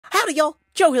Howdy, y'all.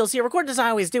 Joe Hills here, recording as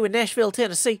I always do in Nashville,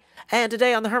 Tennessee. And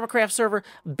today on the HermitCraft server,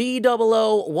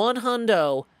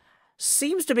 B001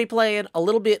 seems to be playing a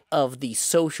little bit of the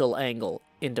social angle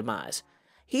in Demise.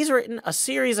 He's written a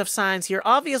series of signs here,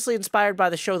 obviously inspired by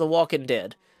the show The Walking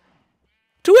Dead.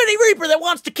 To any Reaper that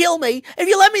wants to kill me, if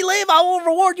you let me live, I will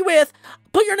reward you with,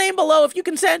 put your name below if you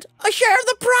consent, a share of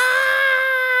the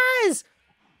prize!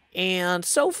 And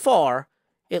so far,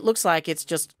 it looks like it's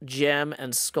just Gem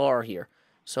and Scar here.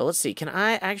 So let's see, can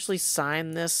I actually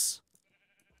sign this?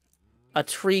 A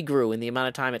tree grew in the amount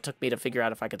of time it took me to figure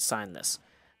out if I could sign this.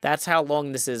 That's how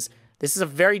long this is. This is a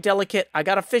very delicate, I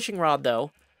got a fishing rod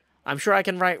though. I'm sure I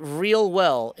can write real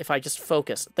well if I just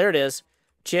focus. There it is.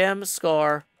 Gem,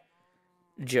 Scar,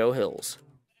 Joe Hills.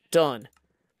 Done.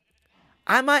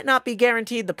 I might not be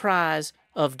guaranteed the prize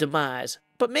of Demise,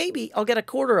 but maybe I'll get a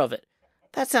quarter of it.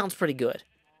 That sounds pretty good.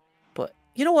 But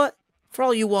you know what? For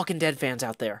all you Walking Dead fans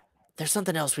out there, there's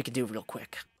something else we can do real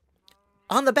quick.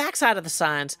 On the backside of the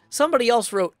signs, somebody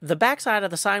else wrote, the backside of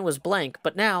the sign was blank,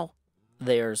 but now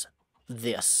there's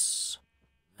this.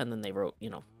 And then they wrote,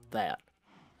 you know, that.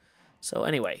 So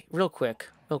anyway, real quick.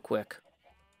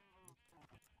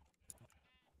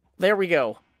 There we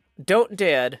go. Don't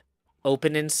dead,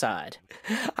 open inside.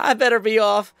 I better be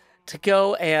off to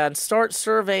go and start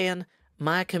surveying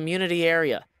my community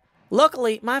area.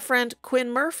 Luckily, my friend Quinn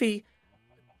Murphy,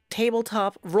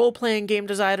 tabletop role-playing game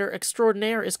designer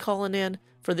extraordinaire, is calling in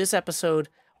for this episode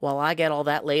while I get all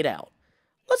that laid out.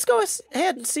 Let's go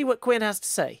ahead and see what Quinn has to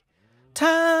say.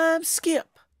 Time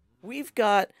skip. We've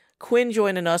got Quinn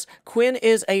joining us. Quinn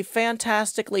is a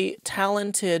fantastically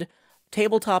talented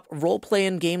tabletop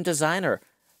role-playing game designer,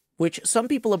 which some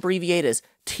people abbreviate as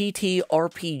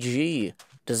TTRPG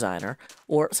designer,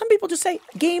 or some people just say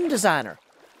game designer,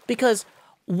 because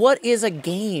what is a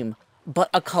game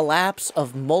but a collapse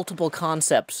of multiple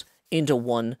concepts into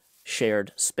one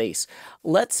shared space?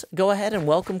 Let's go ahead and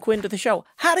welcome Quinn to the show.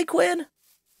 Howdy, Quinn!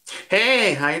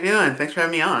 Hey, how you doing? Thanks for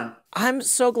having me on. I'm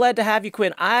so glad to have you,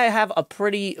 Quinn. I have a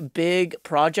pretty big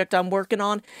project I'm working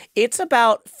on. It's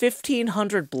about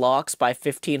 1,500 blocks by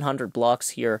 1,500 blocks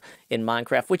here in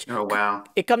Minecraft, which Oh, wow.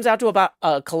 it comes out to about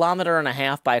 1.5 kilometers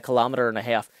by 1.5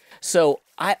 kilometers. So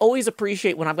I always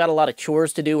appreciate when I've got a lot of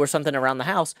chores to do or something around the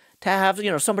house to have,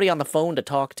 you know, somebody on the phone to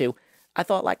talk to. I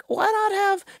thought, like, why not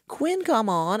have Quinn come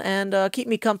on and keep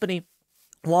me company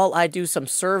while I do some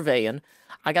surveying.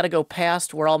 I got to go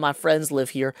past where all my friends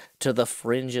live here to the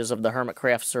fringes of the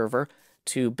HermitCraft server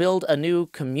to build a new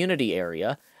community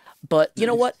area. But you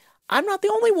know what? I'm not the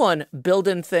only one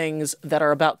building things that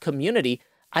are about community.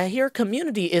 I hear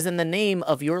community is in the name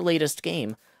of your latest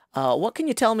game. What can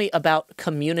you tell me about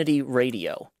community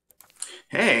radio?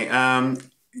 Hey,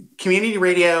 community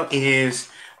radio is,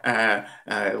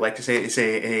 I like to say, it's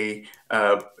a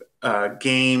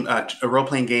game, a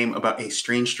role-playing game about a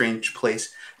strange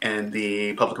place and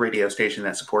the public radio station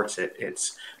that supports it.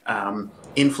 It's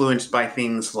influenced by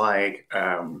things like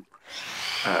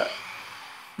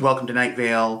Welcome to Night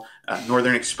Vale,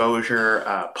 Northern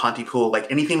Exposure, Pontypool,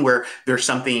 like anything where there's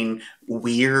something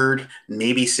weird,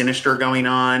 maybe sinister going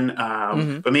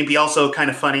on, but maybe also kind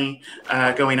of funny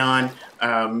going on.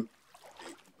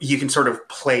 You can sort of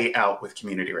play out with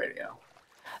community radio.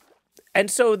 And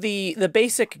so the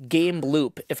basic game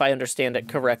loop, if I understand it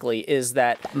correctly, is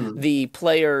that the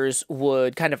players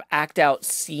would kind of act out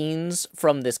scenes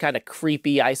from this kind of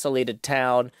creepy, isolated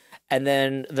town, and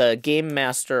then the game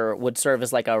master would serve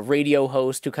as like a radio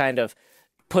host who kind of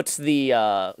puts the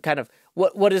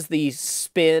what is the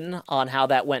spin on how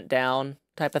that went down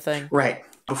type of thing? Right.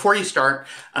 Before you start,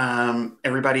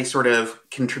 everybody sort of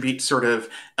contributes sort of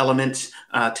elements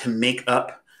to make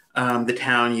up the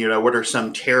town. You know, what are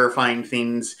some terrifying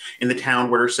things in the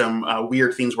town? What are some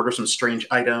weird things? What are some strange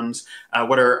items?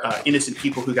 What are innocent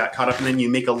people who got caught up? And then you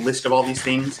make a list of all these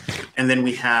things. And then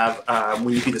we have,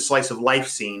 when you do the slice of life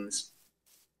scenes,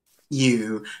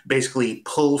 you basically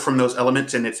pull from those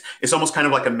elements, and it's almost kind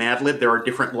of like a Mad Lib. There are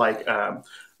different like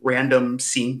random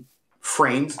scene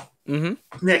frames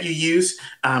that you use,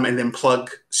 and then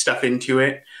plug stuff into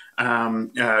it.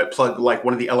 Plug like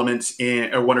one of the elements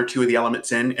in, or one or two of the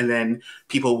elements in, and then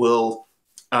people will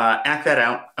act that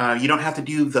out. You don't have to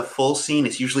do the full scene.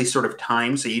 It's usually sort of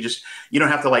timed, so you don't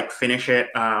have to like finish it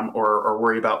or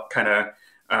worry about kind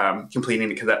of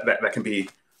completing it, because that can be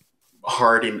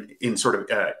hard in sort of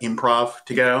improv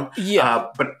to go. Yeah.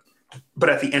 But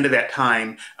at the end of that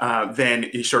time, then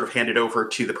you sort of hand it over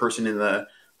to the person in the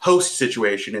host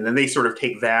situation, and then they sort of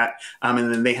take that, and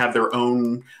then they have their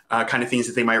own kind of things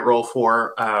that they might roll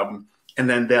for, and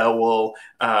then they will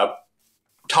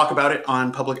talk about it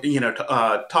on public,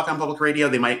 talk on public radio.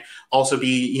 They might also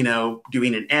be,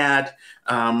 doing an ad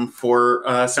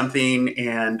for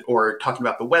something or talking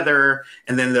about the weather.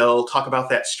 And then they'll talk about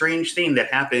that strange thing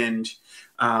that happened,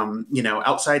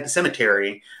 outside the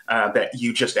cemetery that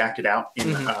you just acted out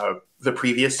in the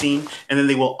previous scene. And then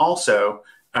they will also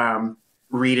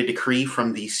read a decree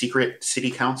from the secret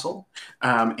city council.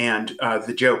 And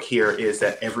the joke here is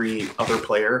that every other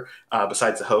player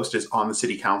besides the host is on the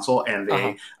city council, and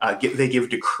they give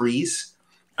decrees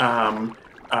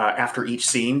after each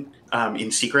scene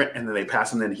in secret, and then they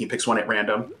pass them. Then he picks one at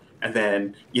random, and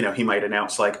then he might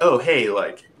announce like, "Oh, hey,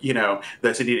 like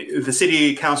the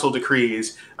city council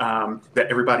decrees that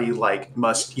everybody like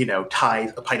must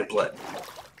tithe a pint of blood."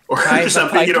 Or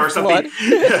something, or something,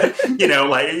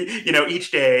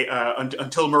 each day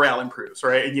until morale improves,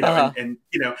 right? And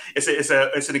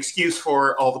it's an excuse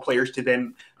for all the players to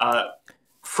then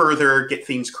further get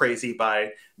things crazy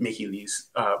by making these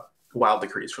wild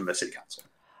decrees from the city council.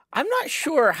 I'm not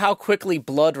sure how quickly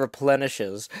blood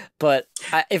replenishes, but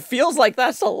it feels like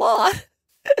that's a lot.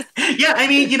 Yeah, I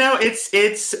mean,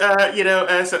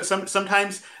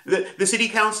 sometimes the city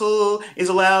council is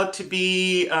allowed to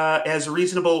be as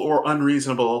reasonable or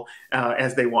unreasonable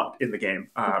as they want in the game.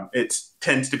 It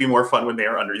tends to be more fun when they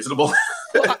are unreasonable.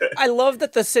 Well, I love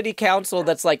that the city council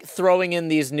that's like throwing in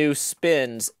these new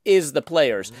spins is the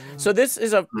players. So this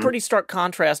is a pretty stark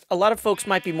contrast. A lot of folks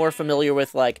might be more familiar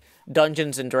with like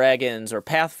Dungeons and Dragons or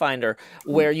Pathfinder,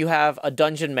 where you have a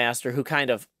dungeon master who kind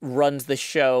of runs the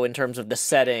show in terms of the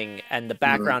setting and the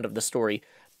background of the story.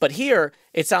 But here,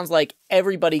 it sounds like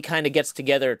everybody kind of gets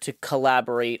together to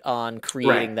collaborate on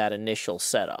creating that initial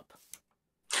setup.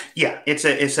 Yeah, it's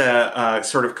a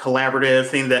sort of collaborative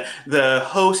thing. That the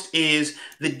host is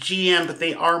the GM, but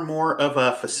they are more of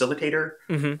a facilitator,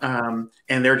 and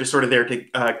they're just sort of there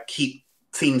to keep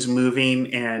things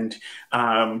moving and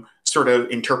sort of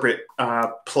interpret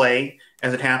play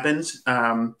as it happens.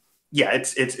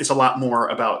 It's a lot more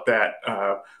about that.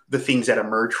 The things that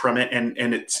emerge from it,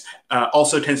 and it's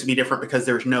also tends to be different because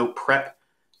there's no prep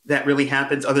that really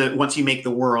happens. Once you make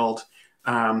the world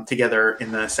together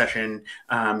in the session,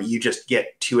 you just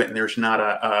get to it, and there's not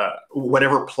a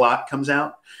whatever plot comes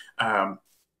out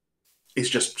is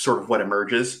just sort of what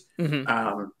emerges.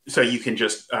 So you can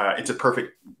just it's a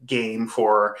perfect game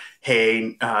for,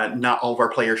 hey, not all of our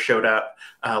players showed up.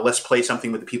 Let's play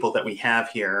something with the people that we have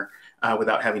here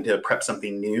without having to prep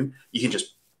something new. You can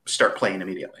just start playing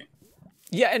immediately.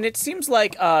 Yeah, and it seems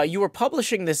like you were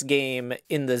publishing this game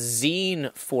in the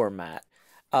zine format.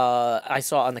 I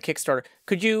saw on the Kickstarter.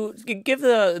 Could you give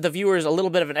the viewers a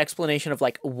little bit of an explanation of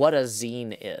like what a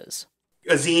zine is?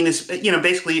 A zine is,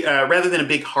 basically rather than a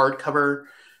big hardcover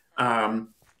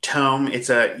tome, it's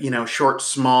a short,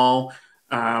 small,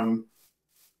 RPG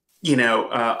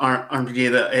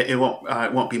that it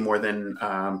won't be more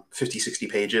than 50, 60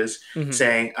 pages,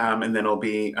 say, and then it'll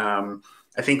be.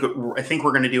 I think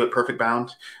we're going to do it perfect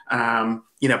bound, but a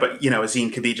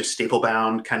zine could be just staple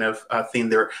bound kind of thing.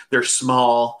 They're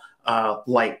small,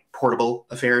 light, portable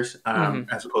affairs,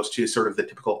 as opposed to sort of the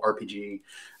typical RPG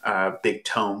big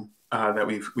tome that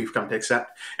we've come to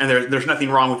accept. And there's nothing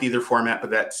wrong with either format, but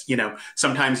that's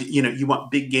sometimes you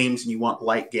want big games and you want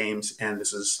light games, and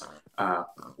this is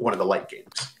one of the light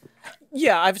games.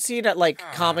 Yeah, I've seen at like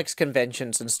comics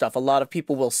conventions and stuff, a lot of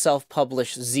people will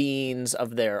self-publish zines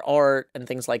of their art and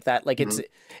things like that. Like it's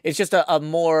just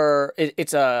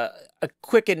it's a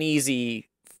quick and easy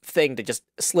thing to just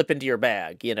slip into your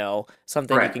bag,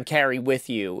 something you can carry with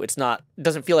you. It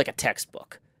doesn't feel like a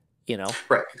textbook,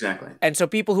 Right, exactly. And so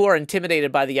people who are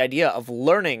intimidated by the idea of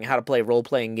learning how to play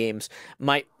role-playing games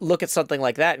might look at something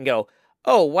like that and go,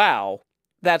 oh, wow,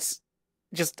 that's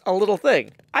just a little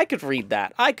thing. I could read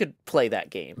that. I could play that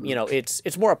game.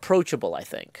 It's more approachable, I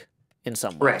think, in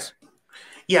some ways. Right.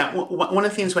 Yeah, one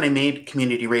of the things when I made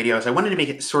community radio is I wanted to make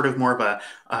it sort of more of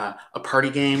a party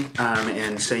game,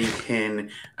 and so you can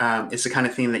it's the kind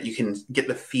of thing that you can get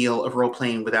the feel of role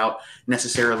playing without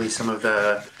necessarily some of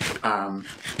the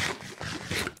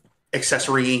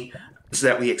accessory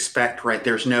that we expect. Right?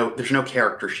 There's no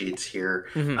character sheets here.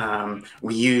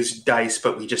 We use dice,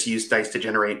 but we just use dice to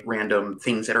generate random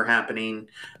things that are happening.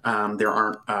 There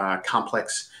aren't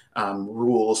complex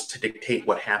rules to dictate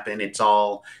what happened. It's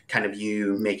all kind of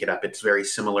you make it up. It's very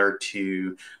similar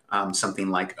to something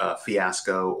like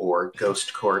Fiasco or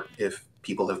Ghost Court, if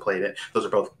people have played it. Those are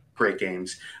both great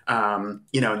games.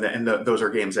 Those are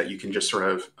games that you can just sort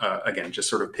of just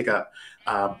sort of pick up,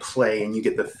 play, and you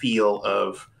get the feel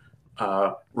of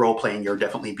role playing. You're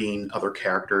definitely being other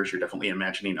characters. You're definitely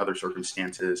imagining other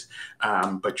circumstances,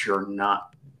 but you're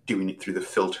not doing it through the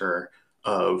filter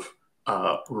of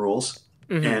rules.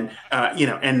 Hmm. And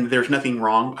and there's nothing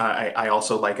wrong. I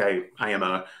also like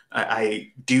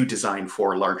I do design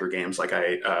for larger games. Like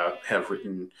I have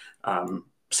written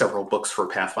several books for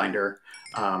Pathfinder,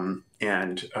 and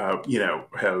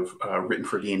have written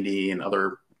for D&D and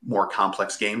other more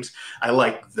complex games. I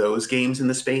like those games in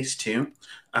the space too,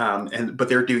 but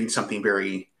they're doing something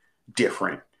very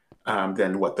different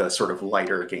than what the sort of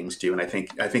lighter games do. And I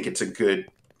think it's a good.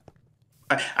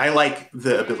 I like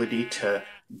the ability to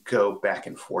go back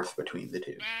and forth between the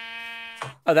two.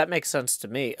 Oh, that makes sense to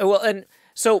me. Oh, well, and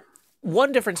so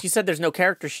one difference, you said there's no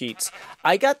character sheets.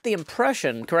 I got the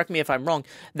impression, correct me if I'm wrong,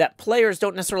 that players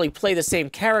don't necessarily play the same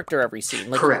character every scene.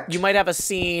 Like, Correct. you might have a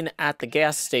scene at the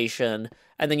gas station,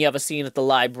 and then you have a scene at the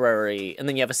library, and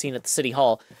then you have a scene at the city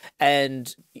hall.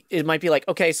 And it might be like,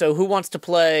 okay, so who wants to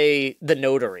play the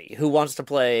notary? Who wants to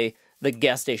play the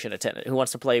gas station attendant? Who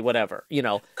wants to play whatever, you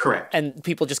know? Correct. And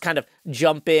people just kind of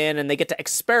jump in and they get to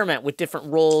experiment with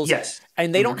different roles. Yes.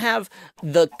 And they don't have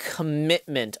the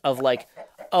commitment of like,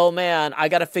 oh man, I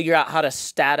got to figure out how to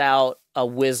stat out a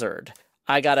wizard.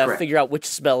 I got to figure out which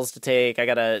spells to take. I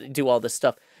got to do all this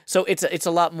stuff. So it's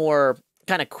a lot more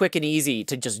kind of quick and easy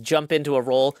to just jump into a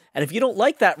role. And if you don't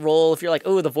like that role, if you're like,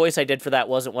 oh, the voice I did for that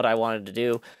wasn't what I wanted to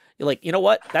do, you're like, you know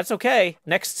what? That's okay.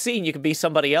 Next scene, you can be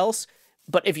somebody else.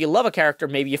 But if you love a character,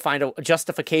 maybe you find a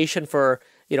justification for,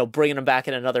 bringing them back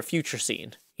in another future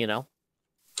scene,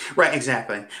 Right,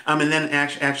 exactly. And then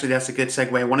actually, that's a good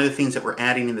segue. One of the things that we're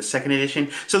adding in the second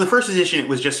edition. So the first edition, it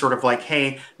was just sort of like,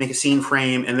 hey, make a scene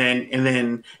frame, and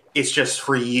then it's just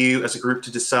for you as a group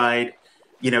to decide,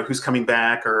 who's coming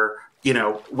back or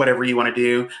whatever you want to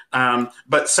do.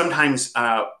 But sometimes,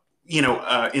 in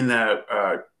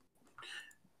the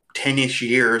 10-ish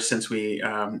years since we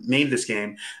made this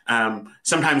game,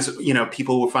 sometimes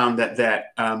people found that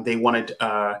they wanted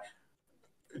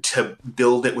to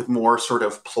build it with more sort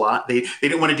of plot. They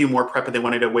didn't want to do more prep, but they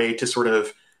wanted a way to sort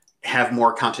of have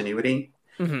more continuity.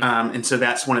 And so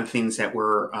that's one of the things that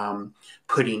we're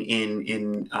putting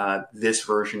in this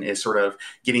version is sort of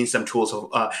getting some tools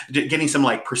of getting some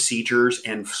like procedures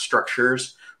and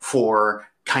structures for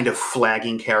kind of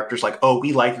flagging characters like, oh,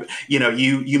 we like,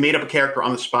 you made up a character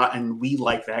on the spot and we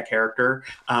like that character.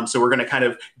 So we're going to kind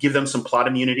of give them some plot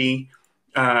immunity,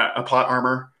 a plot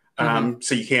armor.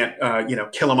 So you can't,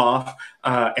 kill them off.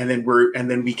 And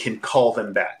then we can call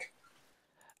them back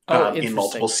in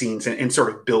multiple scenes and sort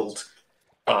of build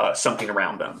something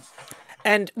around them.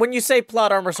 And when you say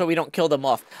plot armor so we don't kill them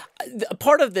off,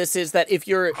 part of this is that if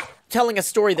you're telling a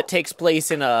story that takes place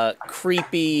in a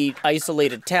creepy,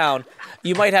 isolated town,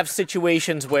 you might have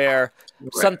situations where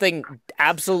something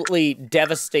absolutely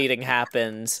devastating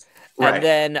happens, and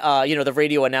then, the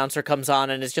radio announcer comes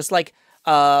on and it's just like,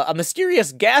 a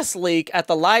mysterious gas leak at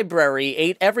the library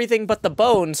ate everything but the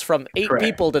bones from 8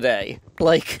 people today.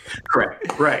 Like,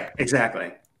 correct, right,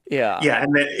 exactly. Yeah. Yeah,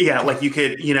 and then like you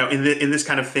could, in this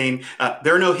kind of thing,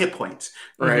 there are no hit points,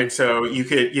 right? So you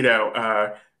could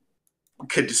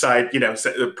decide,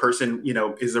 the person,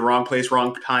 is the wrong place,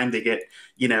 wrong time. They get,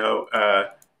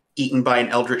 eaten by an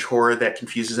eldritch horror that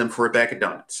confuses them for a bag of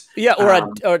donuts. Yeah,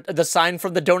 or the sign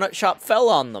from the donut shop fell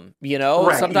on them.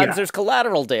 Sometimes there's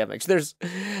collateral damage.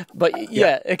 But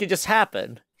it could just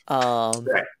happen.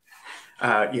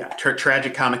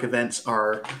 Tragic comic events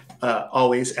are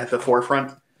always at the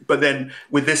forefront. But then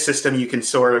with this system, you can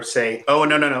sort of say, oh,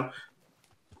 no.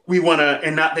 We want to,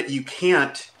 and not that you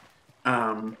can't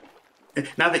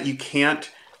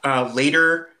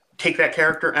later take that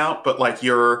character out, but like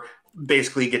you're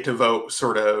basically get to vote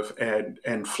sort of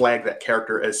and flag that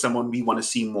character as someone we want to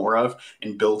see more of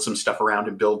and build some stuff around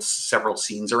and build several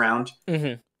scenes around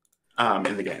in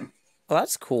the game. Well,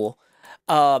 that's cool.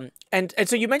 And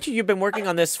so you mentioned you've been working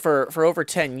on this for over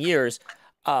 10 years.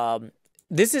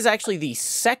 This is actually the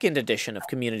second edition of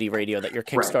Community Radio that you're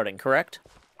kickstarting, correct?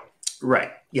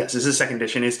 Right. Yes, this is second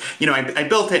edition. I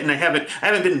built it and I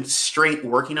haven't been straight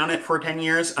working on it for 10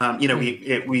 years.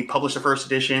 We published the first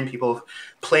edition. People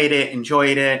played it,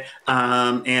 enjoyed it,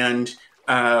 but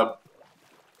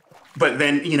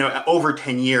then over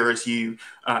 10 years you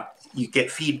get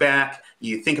feedback,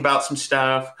 you think about some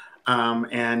stuff,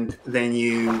 and then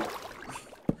you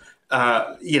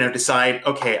decide,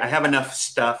 okay, I have enough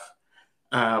stuff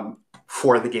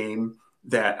for the game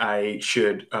that I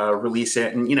should release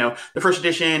it. And, the first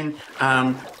edition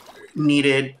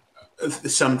needed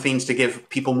some things to give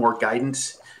people more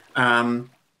guidance.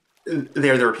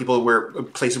 There were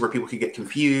places where people could get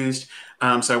confused.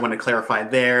 So I want to clarify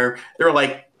there. There were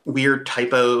like weird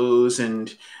typos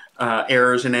and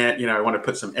errors in it. I want to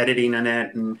put some editing in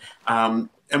it. And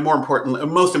and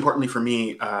most importantly for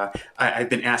me, I've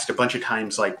been asked a bunch of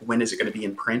times, like, when is it going to be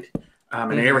in print?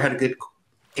 And I never had a good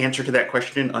answer to that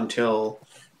question until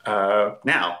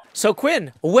now. So,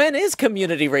 Quinn, when is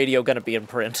community radio going to be in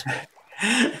print?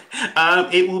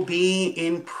 It will be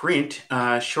in print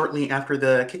shortly after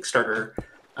the Kickstarter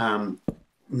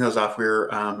goes off. We're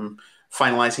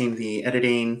finalizing the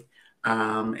editing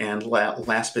and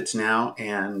last bits now,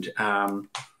 and we're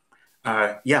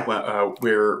the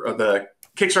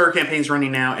Kickstarter campaign's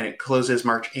running now, and it closes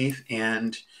March 8th.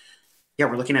 And yeah,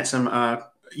 we're looking at some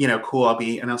cool. I'll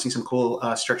be announcing some cool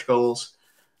stretch goals,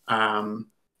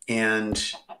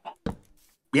 and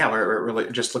yeah, we're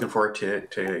really just looking forward to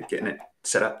getting it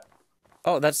set up.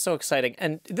 Oh, that's so exciting!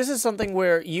 And this is something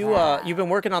where you've been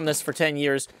working on this for 10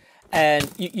 years,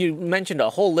 and you mentioned a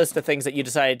whole list of things that you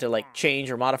decided to like change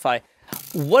or modify.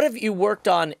 What have you worked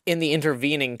on in the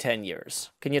intervening 10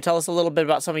 years? Can you tell us a little bit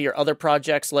about some of your other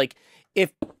projects? Like,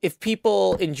 if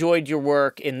people enjoyed your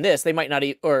work in this, they might not,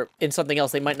 or in something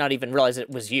else, they might not even realize it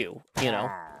was you. You know.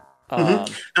 I've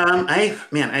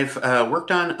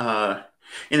worked on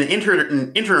in the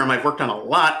interim. I've worked on a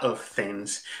lot of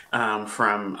things,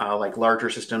 from like larger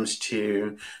systems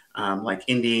to like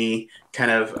indie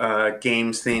kind of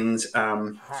games things.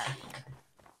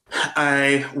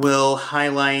 I will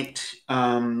highlight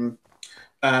in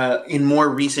more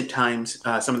recent times,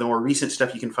 some of the more recent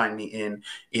stuff you can find me in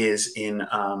is in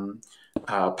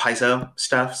Paizo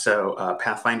stuff, so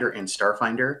Pathfinder and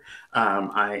Starfinder.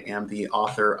 I am the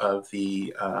author of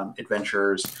the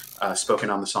adventures Spoken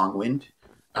on the Song Wind,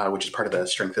 which is part of the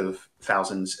Strength of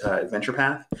Thousands adventure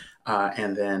path.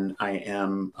 And then I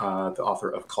am the author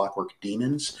of Clockwork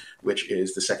Demons, which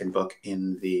is the second book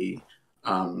in the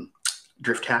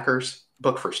Drift Hackers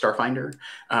book for Starfinder.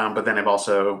 But then I've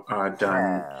also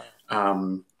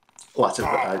done lots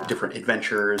of different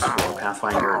adventures for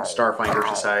Pathfinder and Starfinder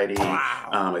Society.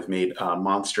 I've made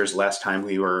monsters. Last time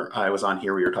I was on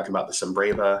here, we were talking about the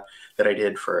Sombreva that I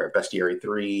did for Bestiary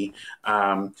 3.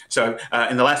 So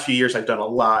in the last few years, I've done a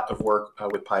lot of work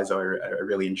with Paizo. I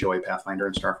really enjoy Pathfinder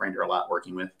and Starfinder a lot,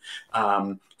 working with.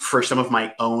 For some of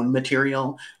my own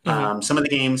material, some of the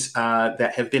games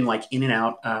that have been like in and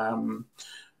out, a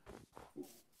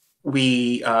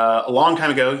long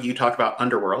time ago, you talked about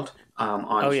Underworld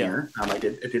on here. I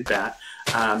did that.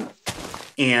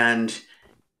 And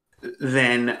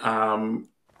then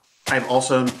I've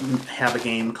also have a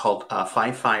game called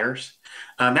Five Fires.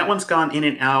 That one's gone in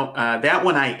and out. That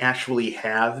one I actually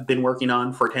have been working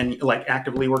on for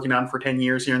actively working on for 10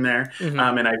 years here and there.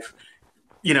 And I've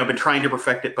been trying to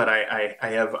perfect it, but I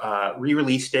have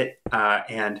re-released it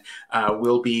and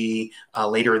will be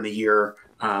later in the year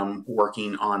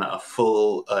working on a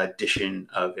full edition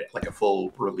of it, like a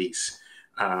full release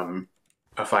of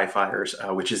Five Fires,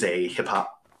 which is a hip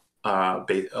hop,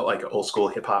 like an old school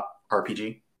hip hop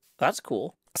RPG. That's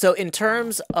cool. So in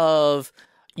terms of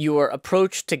your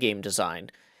approach to game design,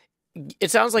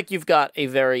 it sounds like you've got a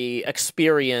very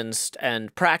experienced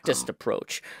and practiced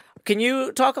approach. Can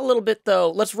you talk a little bit,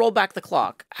 though? Let's roll back the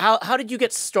clock. How did you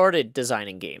get started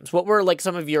designing games? What were like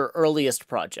some of your earliest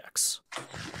projects?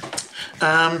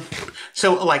 So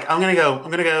like I'm gonna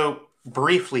go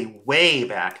briefly way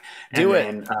back, and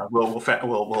then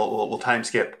we'll time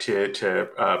skip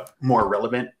to more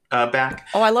relevant back.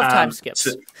 Oh, I love time skips.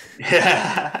 So,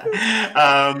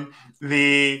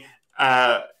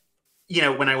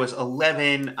 when I was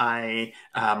 11, my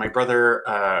brother,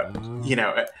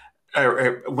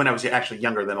 when I was actually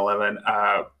younger than 11,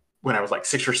 when I was like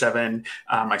 6 or 7,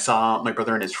 I saw my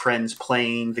brother and his friends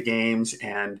playing the games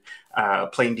and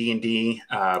playing D&D,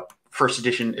 first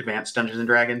edition Advanced Dungeons and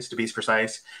Dragons, to be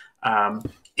precise.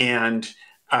 And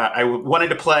I wanted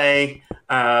to play,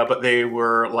 but they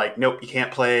were like, nope, you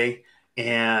can't play.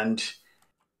 And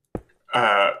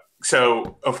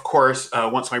so, of course,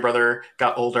 once my brother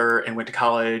got older and went to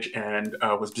college and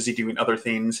was busy doing other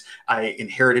things, I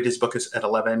inherited his book at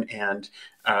 11 and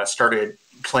started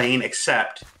playing,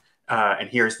 except, and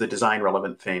here's the design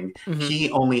relevant thing, he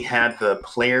only had the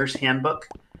player's handbook.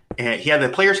 And he had the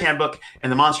player's handbook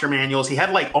and the monster manuals. He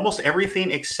had like almost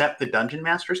everything except the Dungeon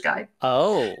Master's Guide.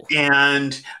 Oh.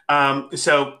 And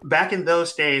so back in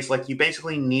those days, like you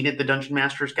basically needed the Dungeon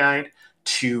Master's Guide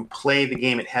to play the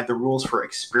game. It had the rules for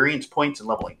experience points and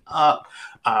leveling up,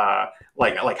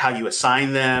 like how you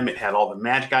assign them. It had all the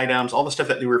magic items, all the stuff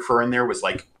that they refer in there was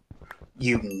like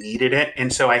you needed it.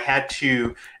 And so I had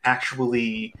to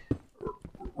actually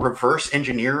reverse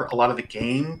engineer a lot of the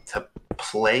game to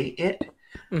play it.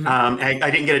 I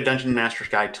didn't get a Dungeon Master's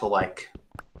Guide till like,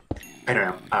 I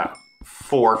don't know,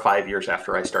 4 or 5 years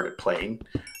after I started playing.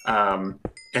 And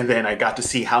then I got to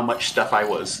see how much stuff I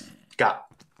got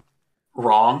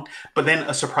wrong, but then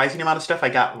a surprising amount of stuff I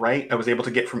got right. I was able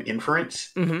to get from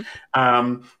inference. Mm-hmm.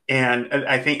 And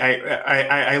I think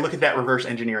I look at that reverse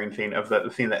engineering thing of the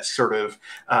thing that's sort of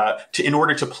in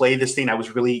order to play this thing I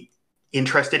was really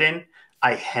interested in,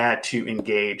 I had to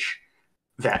engage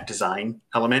that design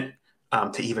element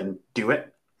to even do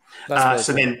it. That's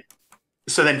really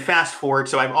So cool. then fast forward.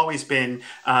 So I've always been,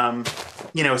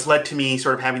 it's led to me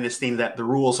sort of having this theme that the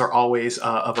rules are always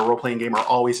of a role playing game are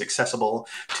always accessible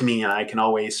to me, and I can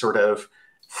always sort of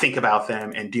think about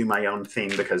them and do my own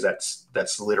thing because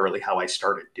that's literally how I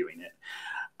started doing it.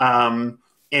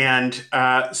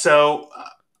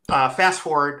 Fast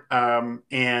forward,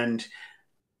 and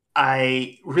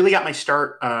I really got my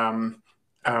start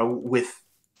with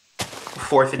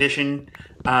fourth edition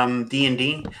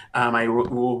D&D. I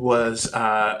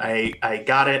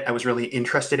got it. I was really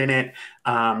interested in it.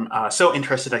 So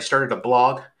interested, I started a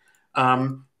blog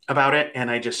about it,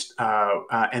 and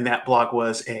and that blog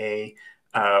was a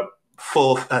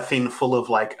thing full of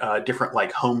like different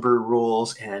like homebrew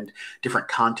rules and different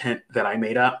content that I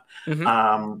made up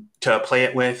to play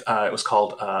it with. It was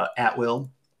called At Will.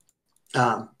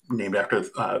 Named after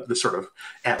the sort of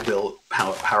at-will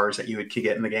powers that you could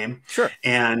get in the game. Sure.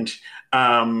 And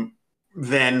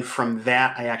then from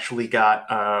that, I actually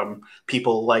got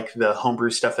people like the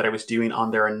homebrew stuff that I was doing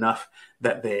on there enough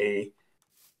that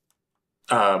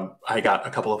I got a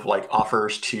couple of like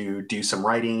offers to do some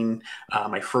writing.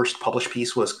 My first published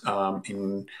piece was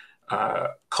in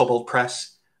Kobold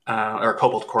Press or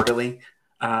Kobold Quarterly.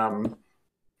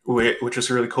 Which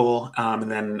was really cool. And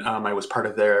then I was part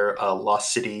of their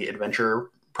Lost City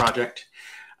adventure project.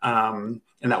 And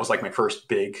that was like my first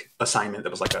big assignment.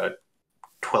 That was like a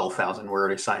 12,000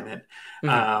 word assignment.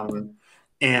 And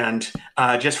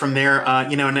just from there,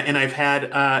 and I've had,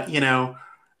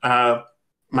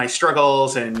 my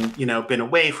struggles and, been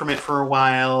away from it for a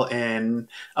while and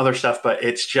other stuff. But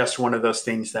it's just one of those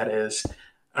things that is,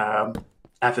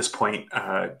 at this point,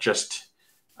 just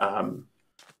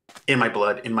in my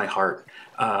blood, in my heart.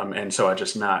 And so I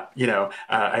just not,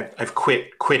 I've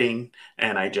quitting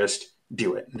and I just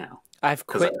do it now. I've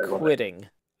quit quitting.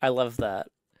 I love that.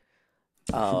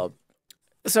 So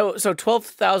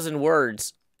 12,000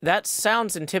 words, that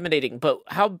sounds intimidating, but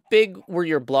how big were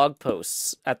your blog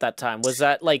posts at that time? Was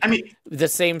that like the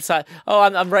same size? Oh,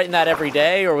 I'm writing that every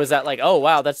day, or was that like, oh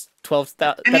wow, that's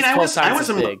 12,000? That's 12 times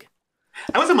as big.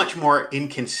 I was a much more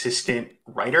inconsistent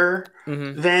writer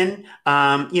then,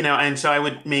 and so I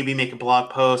would maybe make a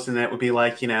blog post and that would be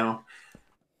like,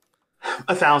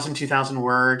 1,000, 2,000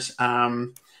 words.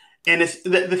 And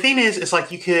the thing is, it's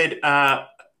like you could,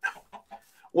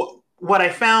 what I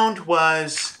found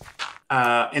was,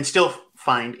 and still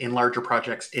find in larger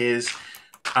projects is,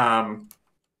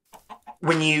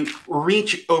 when you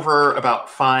reach over about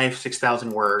 5,000,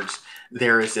 6,000 words,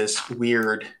 there is this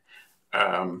weird,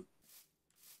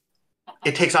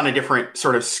 it takes on a different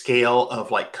sort of scale of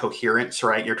like coherence,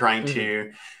 right? You're trying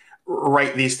to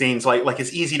write these things like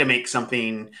it's easy to make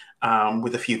something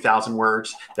with a few thousand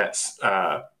words that's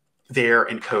there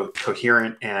and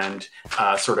coherent and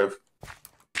sort of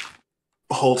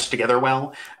holds together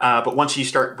well. But once you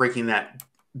start breaking that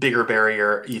bigger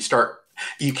barrier, you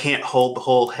can't hold the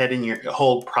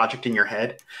whole project in your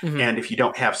head. And if you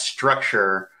don't have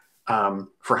structure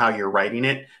for how you're writing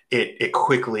it, it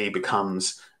quickly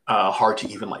becomes hard to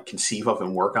even like conceive of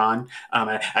and work on.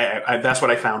 That's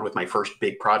what I found with my first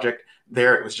big project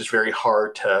there. It was just very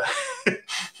hard to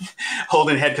hold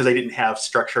in head because I didn't have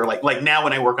structure. Like now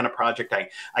when I work on a project, I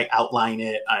outline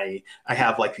it. I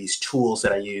have like these tools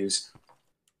that I use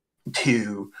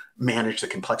to manage the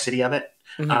complexity of it.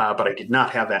 But I did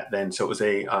not have that then. So it was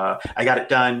I got it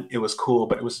done. It was cool,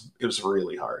 but it was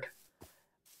really hard.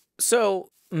 So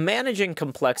managing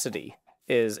complexity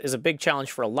is a big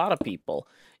challenge for a lot of people.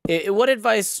 What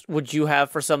advice would you have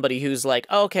for somebody who's like,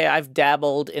 oh, okay, I've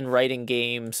dabbled in writing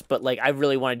games, but like I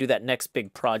really want to do that next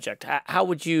big project? How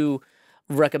would you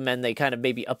recommend they kind of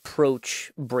maybe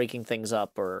approach breaking things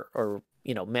up or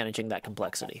managing that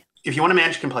complexity? If you want to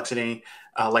manage complexity,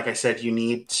 like I said, you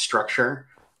need structure.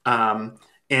 And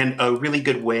a really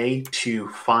good way to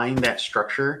find that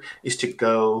structure is to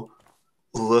go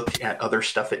look at other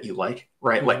stuff that you like,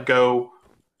 right? Like go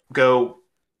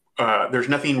there's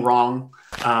nothing wrong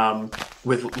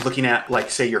with looking at,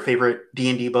 like, say, your favorite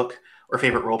D&D book or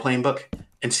favorite role-playing book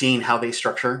and seeing how they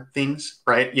structure things,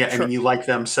 right? Yeah, sure. I mean, you like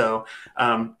them, so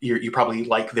you probably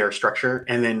like their structure.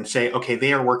 And then say, okay,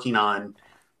 they are working on,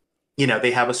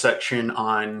 they have a section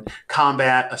on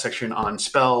combat, a section on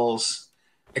spells,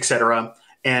 etc.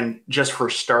 And just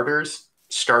for starters,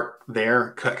 start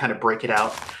there, kind of break it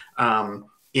out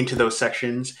into those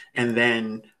sections, and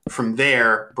then from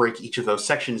there, break each of those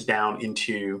sections down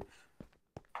into,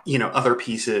 other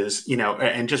pieces,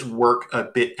 and just work a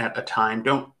bit at a time.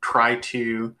 Don't try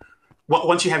to,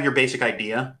 once you have your basic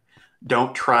idea,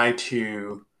 don't try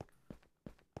to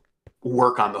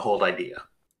work on the whole idea.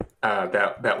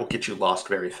 That will get you lost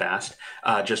very fast.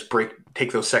 Just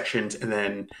take those sections and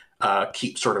then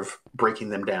keep sort of breaking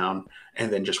them down,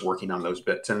 and then just working on those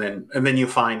bits. And then you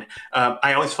find,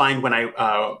 I always find when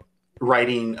I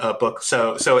writing a book.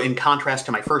 So in contrast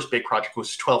to my first big project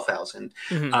was 12,000.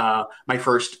 My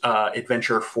first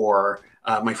adventure for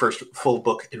my first full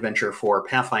book adventure for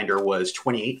Pathfinder was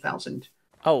 28,000.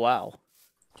 Oh wow.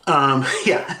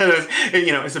 Yeah,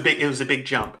 it was a big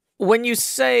jump. When you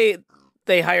say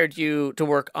they hired you to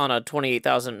work on a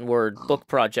 28,000 word book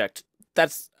project,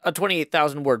 that's a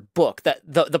 28,000 word book. That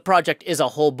the project is a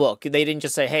whole book. They didn't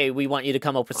just say, "Hey, we want you to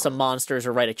come up with some monsters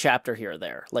or write a chapter here or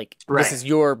there." Like, right. This is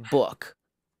your book.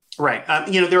 Right.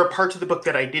 There are parts of the book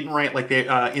that I didn't write. Like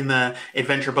in the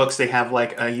adventure books, they have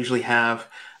usually have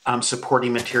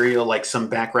supporting material, like some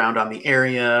background on the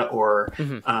area, or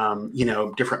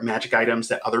different magic items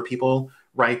that other people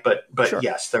write. But sure.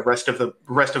 Yes, the rest of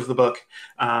the book,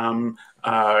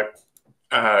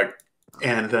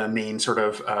 and the main sort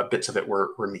of bits of it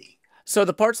were me. So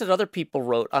the parts that other people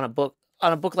wrote on a book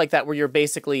like that, where you're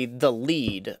basically the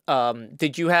lead,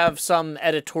 did you have some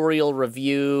editorial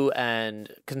review and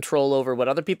control over what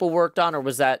other people worked on, or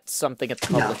was that something that the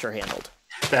publisher handled?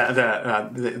 The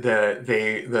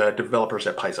developers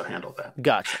at Paizo handled that.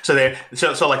 Gotcha.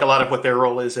 So like a lot of what their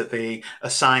role is, that they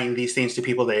assign these things to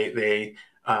people. They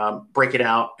break it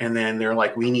out, and then they're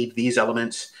like, we need these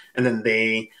elements, and then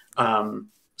they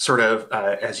sort of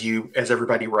as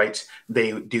everybody writes,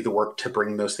 they do the work to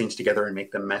bring those things together and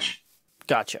make them mesh.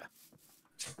 Gotcha.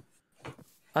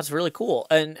 That's really cool.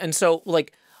 And so,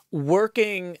 like,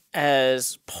 working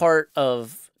as part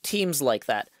of teams like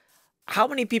that, how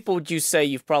many people would you say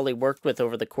you've probably worked with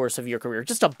over the course of your career?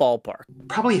 Just a ballpark.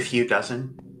 Probably a few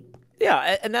dozen.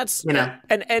 Yeah, and that's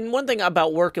and one thing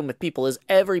about working with people is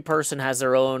every person has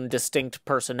their own distinct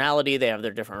personality. They have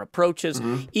their different approaches.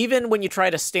 Even when you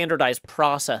try to standardize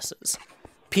processes,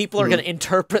 people are going to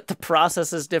interpret the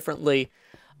processes differently.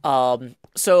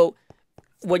 So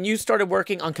when you started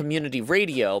working on community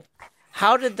radio,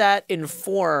 how did that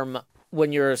inform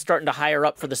when you're starting to hire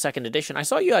up for the second edition? I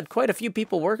saw you had quite a few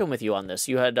people working with you on this.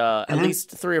 You had at least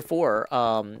 3 or 4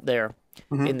 there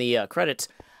in the credits.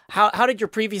 How did your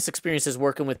previous experiences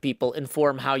working with people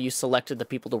inform how you selected the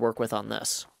people to work with on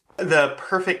this? The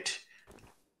perfect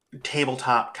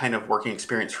tabletop kind of working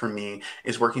experience for me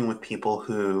is working with people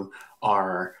who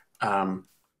are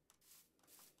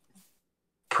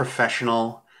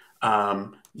professional,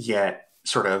 yet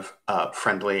sort of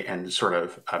friendly and sort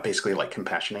of basically like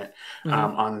compassionate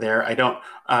on there. I don't,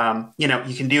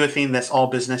 you can do a theme that's all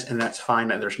business, and that's fine.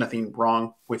 There's nothing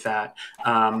wrong with that.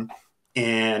 But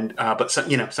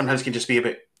sometimes it can just be a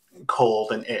bit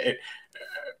cold, and it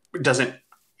doesn't.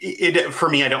 For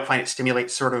me, I don't find it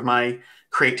stimulates sort of my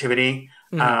creativity.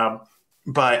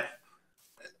 But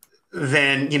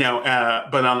then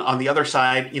but on the other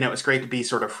side, it's great to be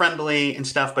sort of friendly and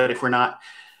stuff. But if we're not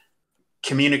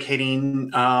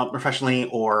communicating professionally,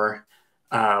 or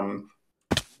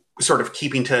sort of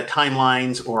keeping to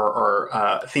timelines,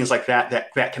 or things like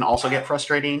that can also get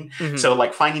frustrating. So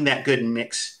like finding that good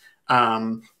mix.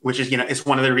 Which is, it's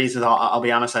one of the reasons I'll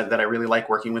be honest that I really like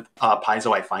working with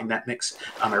Paizo. I find that mix.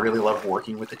 I really love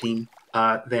working with the team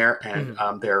there,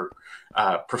 and they're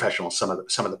professionals. Some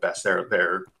of the best.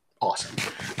 They're awesome.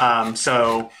 I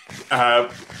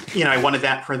wanted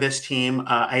that for this team.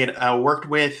 I had worked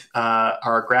with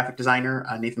our graphic designer,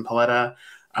 Nathan Paletta,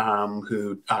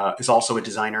 who is also a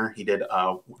designer. He did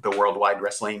the Worldwide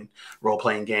Wrestling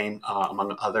role-playing game,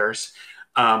 among others.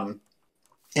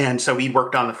 And so we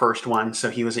worked on the first one, so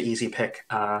he was an easy pick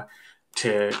to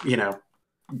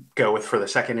go with for the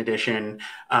second edition.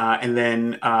 And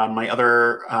then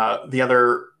the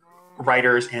other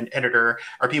writers and editor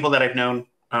are people that I've known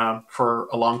for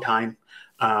a long time.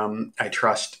 I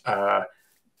trust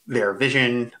their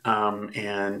vision,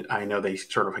 and I know they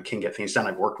sort of can get things done.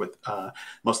 I've worked with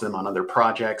most of them on other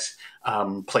projects,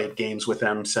 played games with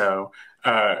them, so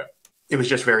it was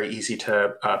just very easy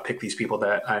to pick these people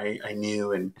that I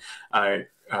knew and I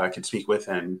could speak with,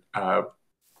 and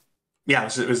it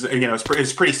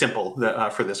was pretty simple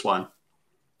for this one.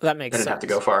 That makes sense. I didn't have to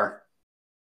go far.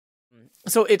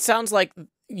 So it sounds like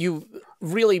you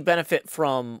really benefit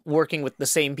from working with the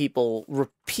same people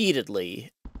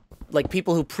repeatedly, like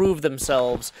people who prove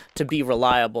themselves to be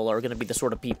reliable are going to be the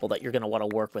sort of people that you're going to want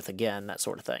to work with again, that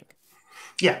sort of thing.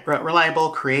 Yeah, reliable,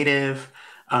 creative.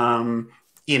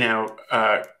 you know,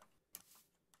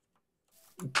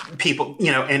 people,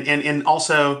 you know, and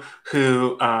also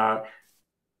who,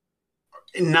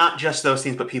 not just those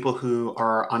things, but people who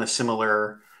are on a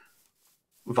similar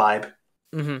vibe,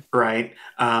 Mm-hmm. right?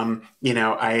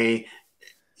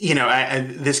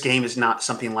 This game is not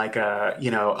something like a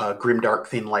grimdark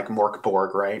thing like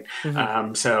Morkborg, right?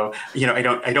 Mm-hmm. So I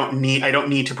don't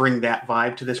need to bring that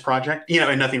vibe to this project.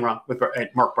 And nothing wrong with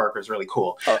Morkborg is really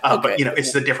cool, but Okay.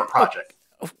 it's a different project.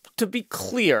 To be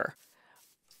clear,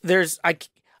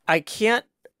 I can't,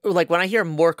 like, when I hear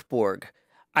Morkborg,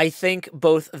 I think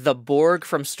both the Borg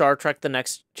from Star Trek: The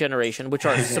Next Generation, which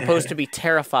are supposed to be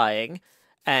terrifying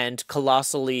and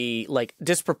colossally, like,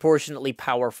 disproportionately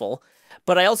powerful.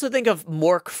 But I also think of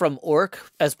Mork from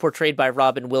Ork, as portrayed by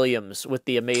Robin Williams with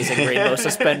the amazing rainbow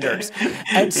suspenders.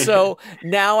 And so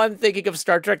now I'm thinking of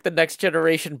Star Trek: The Next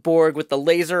Generation Borg with the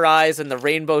laser eyes and the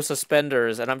rainbow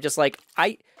suspenders. And I'm just like,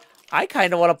 I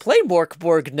kind of want to play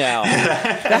Morkborg now.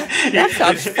 That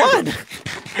sounds fun.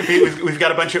 We've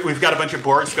got a bunch of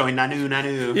Borgs going nanu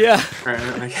nanu. Yeah.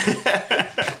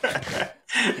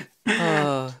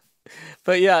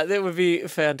 But yeah, that would be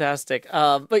fantastic.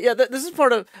 But yeah, this is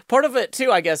part of it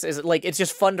too, I guess, is like it's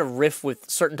just fun to riff with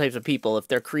certain types of people. If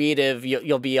they're creative,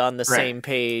 you'll be on the same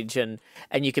page, and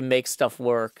you can make stuff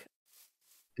work.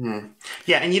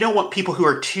 Yeah, and you don't want people who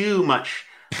are too much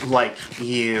like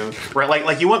you, right?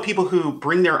 Like you want people who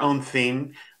bring their own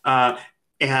thing,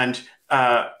 and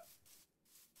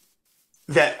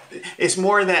that it's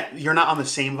more that you're not on the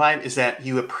same vibe, is that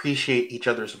you appreciate each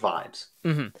other's vibes,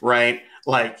 right?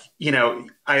 Like,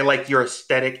 I like your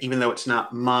aesthetic, even though it's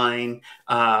not mine,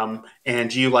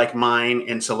 and you like mine,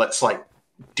 and so let's like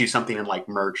do something and like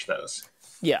merge those.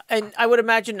 Yeah, and I would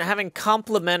imagine having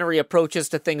complementary approaches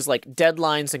to things like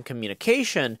deadlines and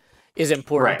communication is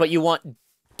important, but you want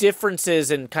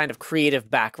differences in kind of creative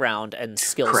background and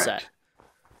skill set.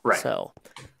 Right. So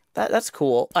that's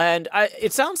cool. And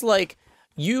it sounds like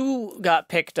you got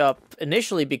picked up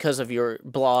initially because of your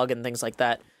blog and things like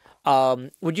that.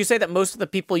 Would you say that most of the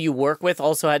people you work with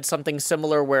also had something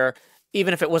similar where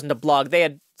even if it wasn't a blog, they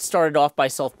had started off by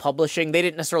self-publishing? They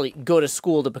didn't necessarily go to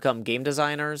school to become game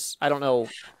designers? I don't know.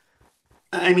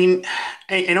 I mean,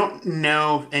 I don't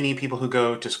know any people who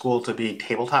go to school to be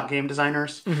tabletop game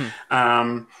designers.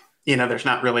 There's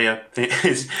not really a thing.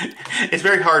 It's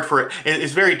very hard for it.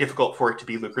 It's very difficult for it to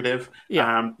be lucrative.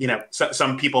 Yeah.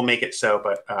 Some people make it so,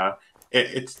 but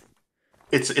it's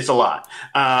a lot.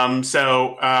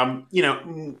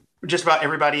 Just about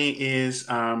everybody is,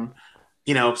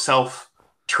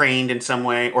 self-trained in some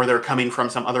way, or they're coming from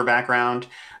some other background.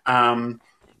 One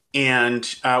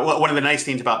of the nice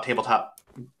things about tabletop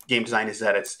game design is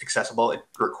that it's accessible. It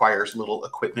requires little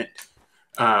equipment,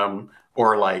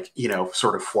 or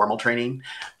sort of formal training.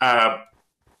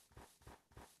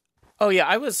 Oh yeah,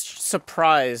 I was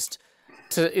surprised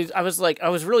I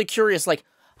was really curious, like,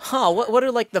 what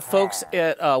are like the folks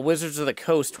at Wizards of the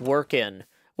Coast work in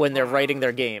when they're writing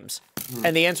their games?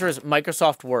 And the answer is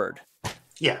Microsoft Word.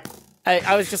 Yeah.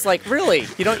 I was just like, really?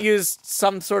 You don't use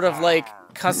some sort of like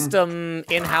custom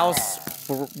in-house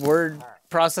word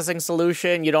processing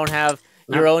solution? You don't have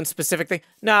your own specific thing?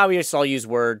 No, we just all use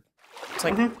Word. It's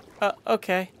like,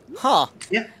 okay. Huh.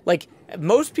 Yeah. Like,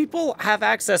 most people have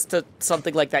access to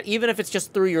something like that, even if it's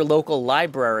just through your local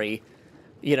library.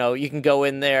 You can go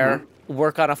in there,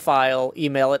 work on a file,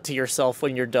 email it to yourself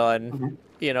when you're done.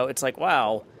 It's like,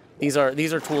 wow, these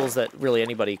are tools that really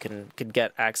anybody can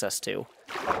get access to.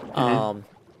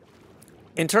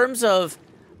 In terms of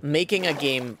making a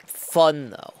game fun,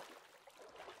 though,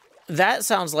 that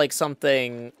sounds like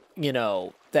something,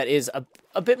 that is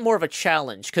a bit more of a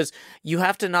challenge, because you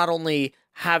have to not only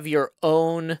have your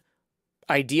own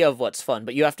idea of what's fun,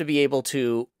 but you have to be able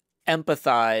to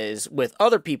empathize with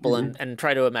other people and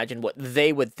try to imagine what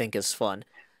they would think is fun.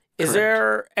 Is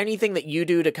there anything that you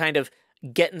do to kind of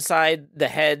get inside the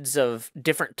heads of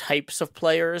different types of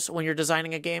players when you're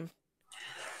designing a game?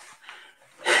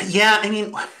 Yeah, I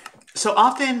mean, so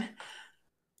often,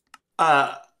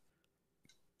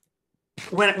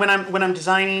 when I'm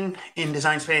designing in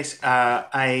design space,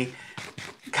 I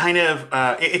kind of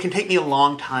it can take me a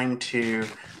long time to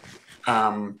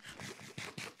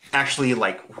actually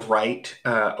like write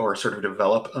or sort of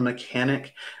develop a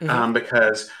mechanic,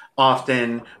 because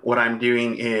often what I'm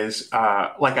doing is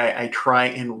I try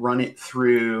and run it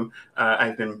through.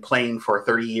 I've been playing for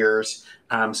 30 years,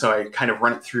 so I kind of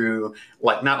run it through,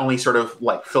 like, not only sort of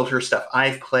like filter stuff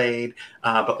I've played,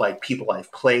 but like people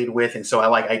I've played with, and so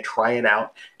I try it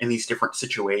out in these different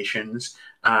situations,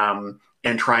 and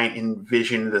try and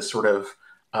envision the sort of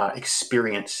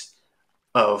experience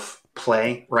of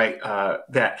play, right?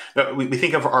 That we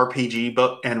think of RPG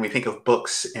book and we think of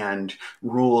books and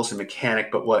rules and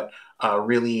mechanic, but what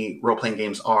really role-playing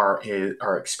games are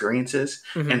experiences.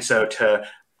 Hmm. And so to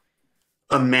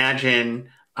imagine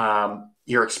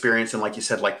your experience and, like you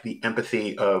said, like the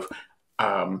empathy of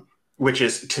which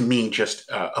is to me just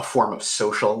a form of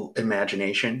social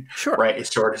imagination, Sure. right?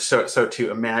 It's sort of so to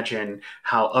imagine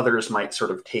how others might sort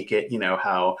of take it,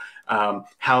 how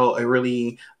a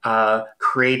really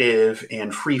creative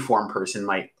and free-form person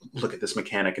might look at this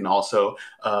mechanic, and also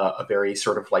a very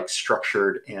sort of like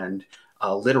structured and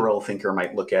literal thinker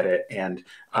might look at it and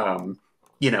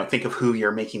think of who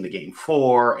you're making the game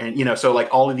for. And, so like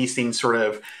all of these things sort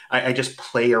of, I just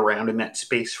play around in that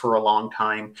space for a long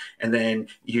time. And then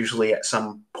usually at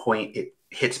some point it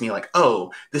hits me like,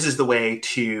 oh, this is the way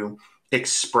to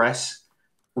express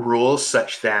rules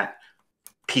such that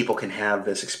people can have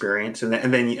this experience. And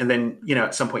then,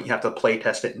 at some point you have to play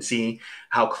test it and see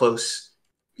how close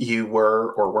you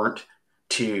were or weren't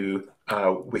to,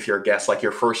 with your guess. Like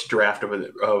your first draft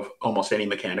of almost any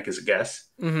mechanic is a guess.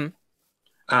 Hmm.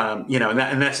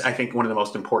 And that's, I think, one of the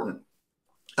most important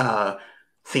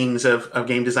things of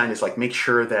game design is like make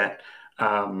sure that,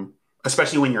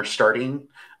 especially when you're starting,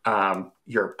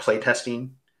 you're play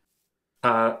testing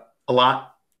a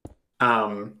lot.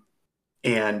 So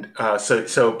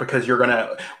because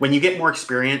when you get more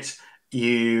experience,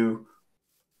 you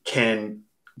can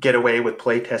get away with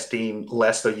play testing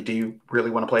less, though you do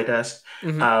really want to play test.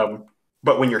 Hmm.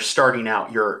 But when you're starting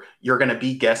out, you're going to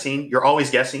be guessing. You're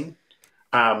always guessing.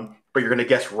 But you're going to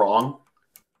guess wrong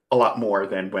a lot more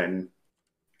than when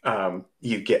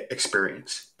you get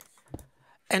experience.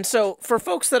 And so for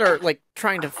folks that are like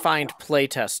trying to find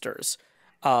playtesters,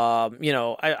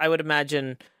 I would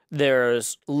imagine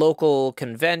there's local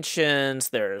conventions,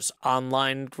 there's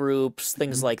online groups,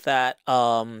 things like that,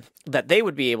 that they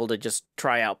would be able to just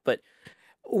try out. But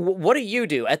what do you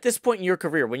do at this point in your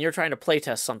career when you're trying to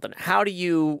playtest something? How do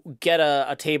you get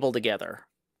a table together?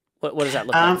 What does that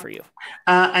look like for you?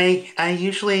 I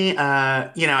usually,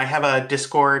 I have a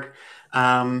Discord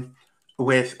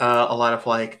with a lot of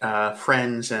like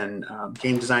friends and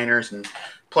game designers and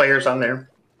players on there.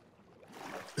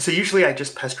 So usually I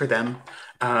just pester them.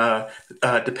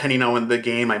 Depending on the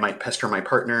game, I might pester my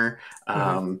partner,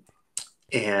 Hmm.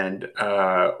 and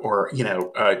or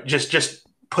just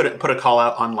put a call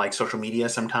out on like social media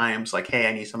sometimes, like, hey,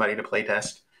 I need somebody to play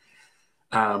test.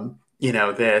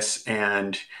 This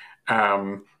and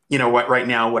what right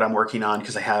now what I'm working on,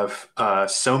 because I have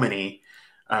so many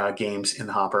games in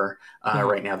the hopper Hmm.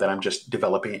 right now that I'm just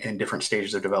developing in different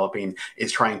stages of developing,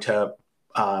 is trying to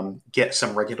get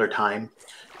some regular time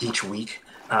each week,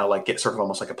 like get sort of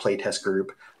almost like a playtest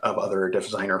group of other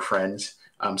designer friends,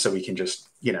 so we can just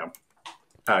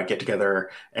get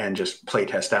together and just play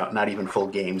test out, not even full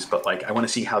games, but like I want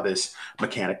to see how this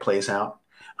mechanic plays out,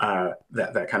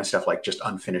 that kind of stuff, like just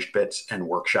unfinished bits, and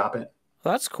workshop it.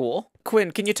 Well, that's cool.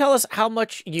 Quinn, can you tell us how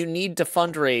much you need to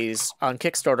fundraise on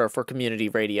Kickstarter for community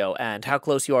radio and how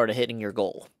close you are to hitting your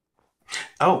goal?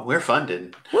 Oh, we're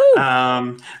funded. Woo!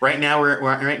 Right now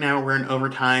we're in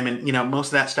overtime, and most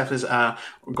of that stuff is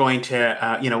going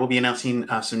to we'll be announcing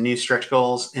some new stretch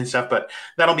goals and stuff, but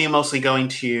that'll be mostly going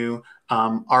to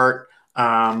art,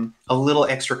 a little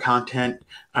extra content.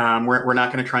 We're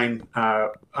not going to try and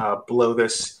blow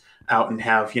this out and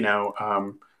have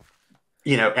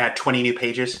add 20 new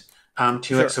pages to it,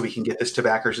 Sure. so we can get this to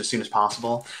backers as soon as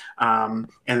possible. And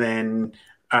then,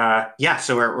 so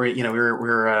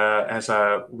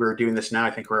we're doing this now.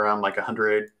 I think we're around like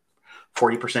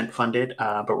 140% funded,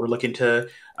 but we're looking to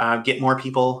get more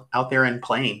people out there and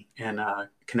playing and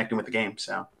connecting with the game.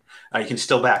 So you can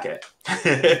still back it.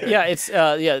 Yeah,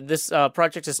 this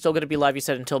project is still going to be live, you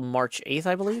said, until March 8th,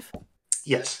 I believe.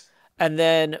 Yes. And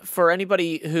then for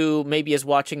anybody who maybe is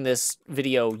watching this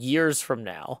video years from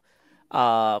now,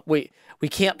 we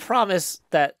can't promise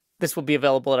that this will be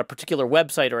available at a particular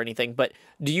website or anything, but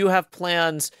do you have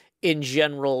plans in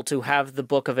general to have the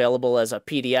book available as a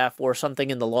PDF or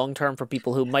something in the long term for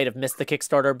people who might have missed the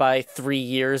Kickstarter by 3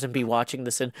 years and be watching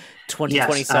this in Yes.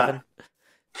 2027?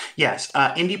 Yes,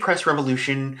 Indie Press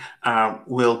Revolution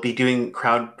will be doing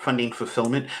crowdfunding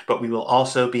fulfillment, but we will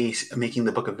also be making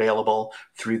the book available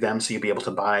through them, so you'll be able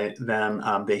to buy them.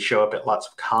 They show up at lots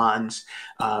of cons.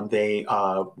 They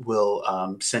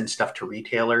will send stuff to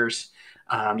retailers.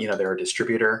 They're a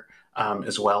distributor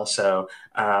as well. So,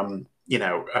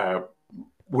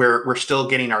 we're still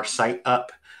getting our site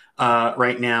up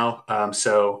right now.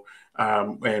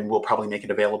 And we'll probably make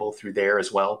it available through there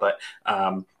as well. But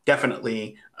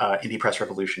definitely, Indie Press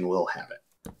Revolution will have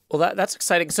it. Well, that's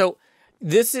exciting. So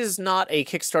This is not a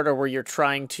Kickstarter where you're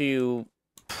trying to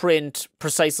print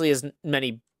precisely as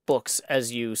many books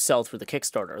as you sell through the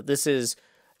Kickstarter. This is,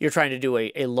 you're trying to do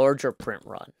a larger print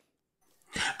run.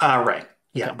 Right.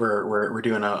 Yeah, Okay. we're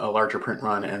doing a larger print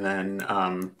run, and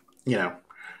then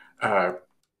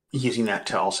using that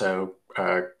to also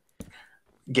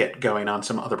get going on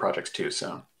some other projects too.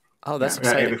 So, Oh, that's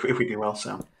exciting. if we do well,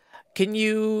 so. Can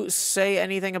you say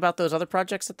anything about those other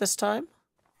projects at this time?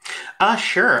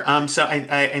 Sure. So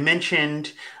I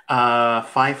mentioned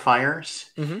Five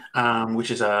Fires,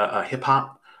 which is a hip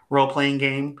hop role playing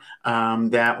game.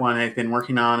 That one I've been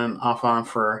working on and off on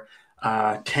for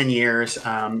 10 years.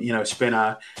 It's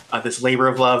been this labor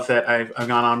of love that I've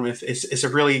gone on with. It's a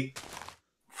really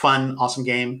fun, awesome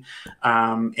game,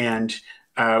 and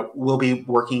we'll be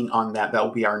working on that. That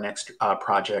will be our next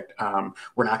project.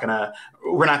 We're not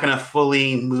gonna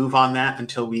fully move on that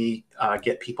until we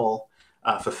get people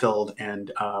fulfilled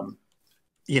and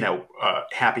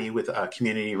happy with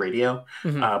community radio.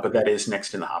 But that is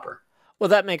next in the hopper. Well,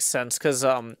 that makes sense because,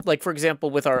 like, for example,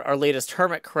 with our latest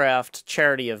HermitCraft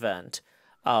charity event,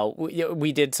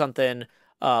 we did something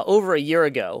over a year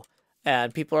ago,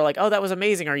 and people are like, oh, that was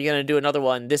amazing. Are you going to do another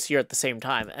one this year at the same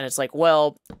time? And it's like,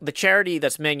 well, the charity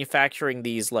that's manufacturing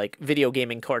these, like, video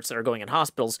gaming carts that are going in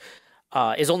hospitals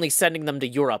is only sending them to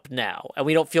Europe now. And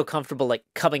we don't feel comfortable, like,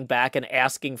 coming back and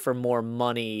asking for more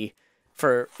money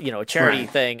for, a charity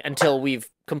thing until we've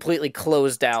completely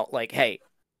closed out, like, hey,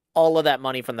 all of that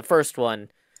money from the first one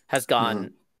has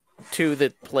gone to the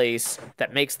place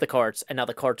that makes the carts, and now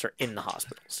the carts are in the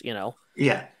hospitals,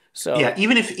 Yeah. So yeah,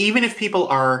 even if people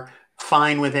are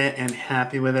fine with it and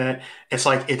happy with it, it's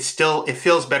like it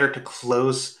feels better to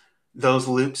close those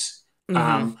loops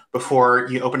before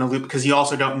you open a loop, because you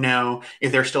also don't know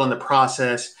if they're still in the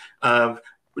process of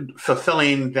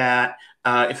fulfilling that,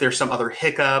 if there's some other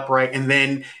hiccup, right? And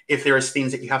then if there's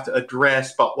things that you have to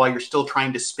address, but while you're still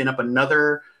trying to spin up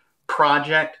another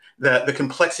project, the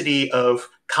complexity of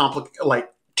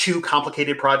two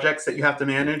complicated projects that you have to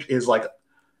manage is like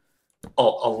a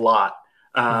lot.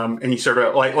 And you sort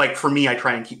of like for me, I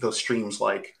try and keep those streams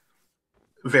like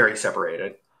very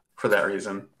separated for that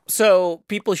reason. So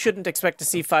people shouldn't expect to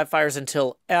see Five Fires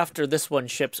until after this one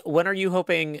ships. When are you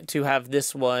hoping to have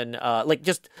this one?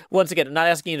 Just once again, I'm not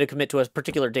asking you to commit to a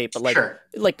particular date, but like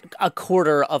a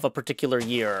quarter of a particular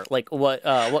year. Like what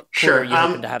quarter are you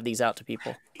hoping to have these out to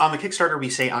people? On the Kickstarter, we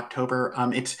say October.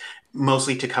 It's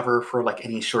mostly to cover for like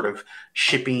any sort of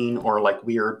shipping or like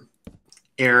weird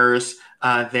errors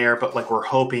there, but like we're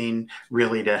hoping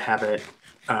really to have it,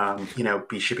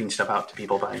 be shipping stuff out to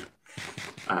people by,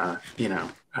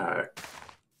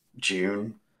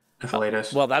 June at the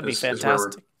latest. Well, that'd be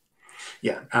fantastic.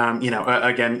 Yeah.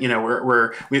 Again,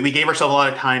 we gave ourselves a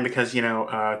lot of time because,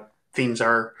 things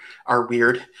are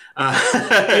weird. And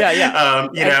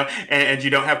you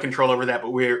don't have control over that,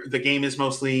 but the game is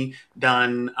mostly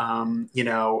done.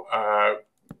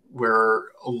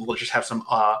 We'll just have some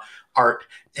art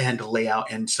and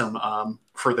layout and some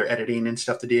further editing and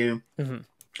stuff to do.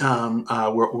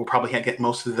 We'll probably get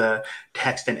most of the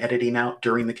text and editing out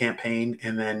during the campaign,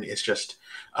 and then it's just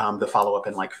the follow-up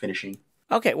and like finishing.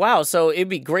 Okay, wow. So it'd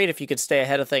be great if you could stay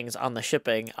ahead of things on the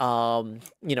shipping, and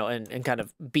kind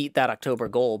of beat that October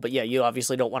goal. But yeah, you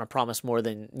obviously don't want to promise more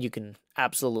than you can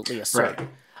absolutely assert.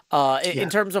 Right. In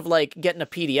terms of like getting a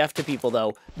PDF to people,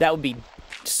 though, that would be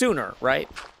sooner, right?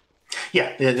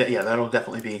 Yeah, that'll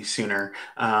definitely be sooner.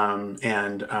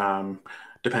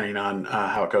 Depending on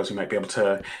how it goes, we might be able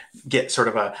to get sort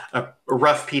of a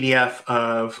rough PDF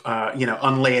of,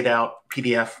 unlaid out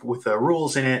PDF with the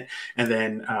rules in it, and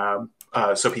then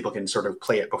so people can sort of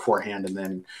play it beforehand and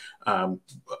then,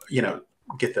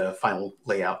 get the final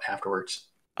layout afterwards.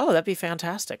 Oh, that'd be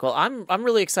fantastic. Well, I'm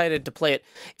really excited to play it.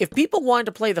 If people wanted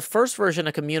to play the first version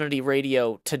of Community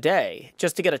Radio today,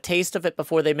 just to get a taste of it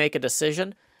before they make a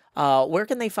decision, where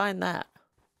can they find that?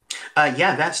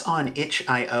 That's on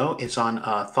itch.io. It's on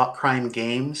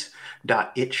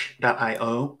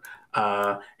thoughtcrimegames.itch.io.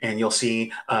 And you'll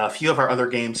see a few of our other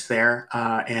games there,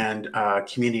 and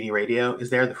Community Radio is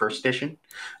there, the first edition.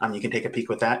 You can take a peek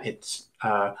with that. It's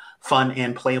fun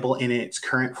and playable in its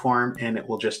current form, and it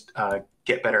will just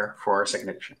get better for our second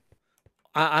edition.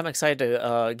 I'm excited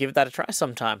to give that a try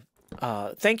sometime.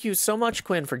 Thank you so much,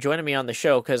 Quinn, for joining me on the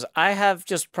show, because I have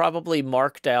just probably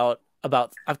marked out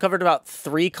I've covered about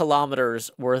 3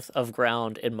 kilometers worth of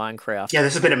ground in Minecraft. Yeah,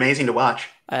 this has been amazing to watch.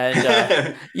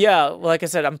 And like I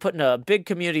said, I'm putting a big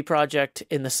community project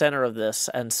in the center of this.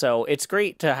 And so it's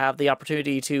great to have the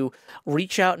opportunity to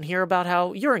reach out and hear about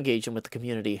how you're engaging with the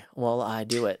community while I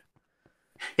do it.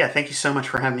 Yeah, thank you so much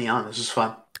for having me on. This was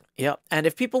fun. Yep. And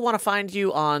if people want to find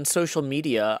you on social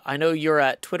media, I know you're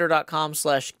at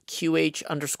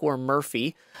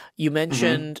twitter.com/QH_Murphy. You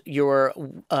mentioned your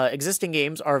existing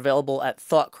games are available at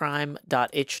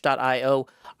thoughtcrime.itch.io.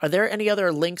 Are there any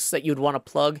other links that you'd want to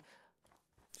plug?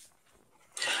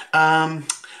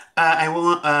 I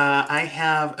will. I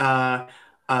have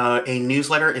a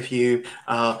newsletter. If you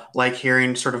like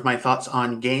hearing sort of my thoughts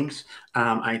on games,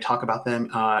 I talk about them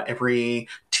every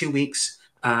 2 weeks.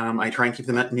 I try and keep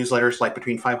them at newsletters like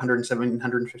between 500 and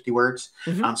 750 words.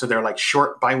 So they're like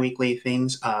short bi-weekly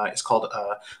things. It's called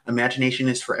Imagination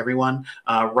is for Everyone.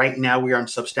 Right now we are on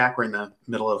Substack. We're in the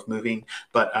middle of moving,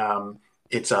 but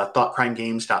it's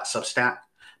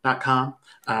thoughtcrimegames.substack.com,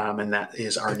 and that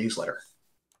is our newsletter.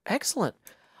 Excellent.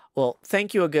 Well,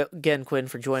 thank you again, Quinn,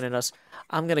 for joining us.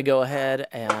 I'm going to go ahead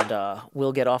and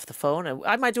we'll get off the phone. And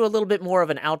I might do a little bit more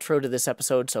of an outro to this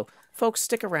episode, so folks,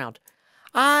 stick around.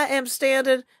 I am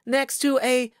standing next to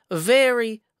a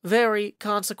very, very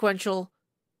consequential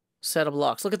set of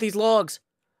blocks. Look at these logs.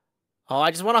 Oh,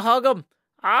 I just want to hug them.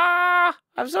 Ah,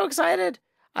 I'm so excited.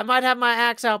 I might have my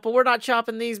axe out, but we're not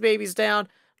chopping these babies down.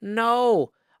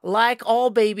 No. Like all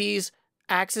babies,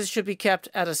 axes should be kept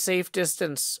at a safe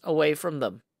distance away from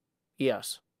them.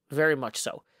 Yes, very much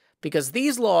so. Because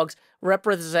these logs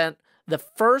represent the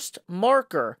first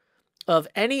marker of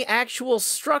any actual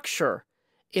structure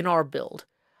in our build.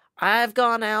 I've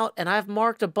gone out and I've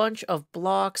marked a bunch of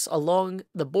blocks along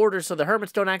the border so the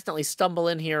hermits don't accidentally stumble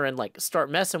in here and like start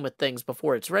messing with things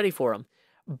before it's ready for them.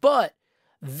 But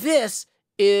this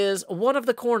is one of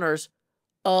the corners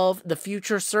of the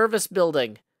future service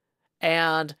building.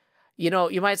 And, you know,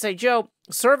 you might say, Joe,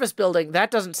 service building,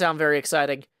 that doesn't sound very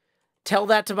exciting. Tell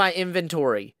that to my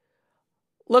inventory.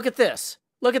 Look at this.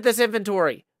 Look at this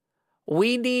inventory.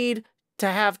 We need to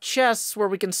have chests where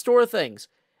we can store things.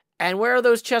 And where are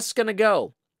those chests going to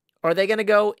go? Are they going to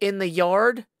go in the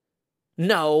yard?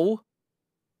 No.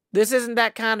 This isn't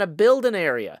that kind of building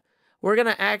area. We're going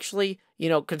to actually, you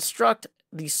know, construct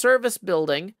the service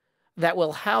building that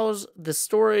will house the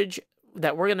storage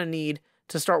that we're going to need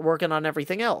to start working on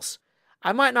everything else.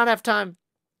 I might not have time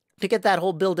to get that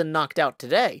whole building knocked out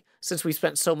today, since we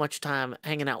spent so much time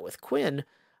hanging out with Quinn,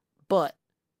 but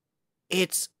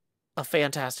it's a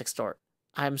fantastic start.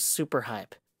 I'm super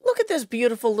hype. Look at this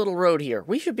beautiful little road here.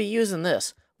 We should be using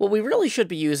this. What we really should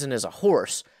be using is a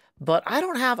horse, but I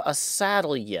don't have a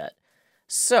saddle yet.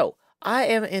 So, I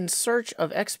am in search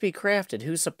of xBCrafted,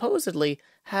 who supposedly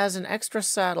has an extra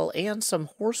saddle and some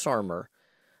horse armor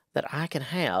that I can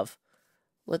have.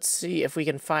 Let's see if we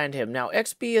can find him. Now,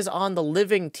 XB is on the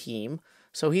living team,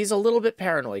 so he's a little bit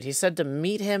paranoid. He said to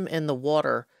meet him in the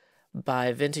water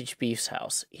by Vintage Beef's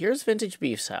house. Here's Vintage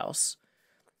Beef's house.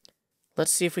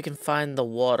 Let's see if we can find the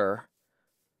water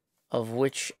of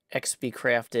which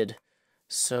xBCrafted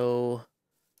so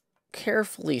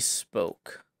carefully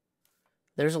spoke.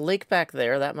 There's a lake back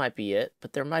there. That might be it,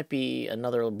 but there might be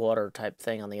another water type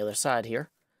thing on the other side here.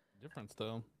 Difference,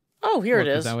 though. Oh, here it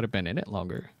is. That would have been in it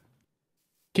longer.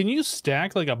 Can you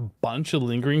stack like a bunch of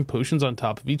lingering potions on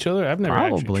top of each other? I've never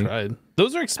actually tried.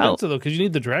 Those are expensive though, because you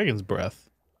need the dragon's breath.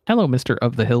 Hello, Mr.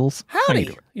 of the Hills.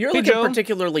 Howdy. You're looking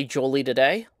particularly jolly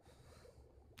today.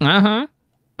 Uh-huh.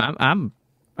 I'm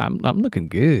looking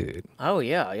good. Oh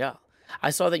yeah, yeah. I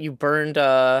saw that you burned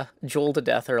Joel to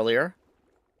death earlier.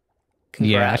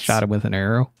 Congrats. Yeah, I shot him with an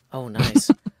arrow. Oh,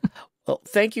 nice. Well,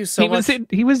 thank you so much.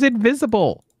 He was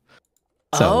invisible.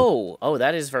 So, oh,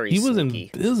 that is very He was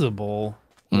sneaky. invisible.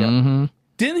 Yep. Mm-hmm.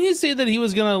 Didn't he say that he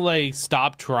was gonna like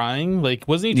stop trying? Like,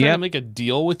 wasn't he trying to make a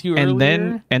deal with you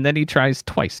earlier? And then he tries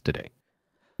twice today.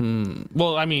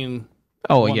 Well, I mean,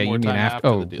 oh yeah, you mean after?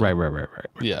 Oh, right.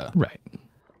 Yeah, right.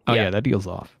 Oh yeah, that deal's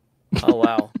off. Oh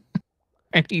wow.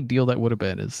 Any deal that would have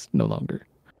been is no longer.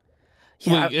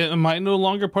 Yeah, wait, am I no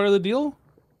longer part of the deal?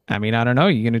 I mean, I don't know.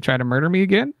 You gonna try to murder me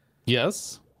again?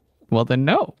 Yes. Well, then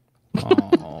no. Oh.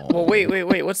 Well,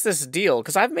 wait. What's this deal?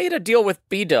 Because I've made a deal with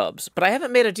B-dubs, but I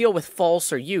haven't made a deal with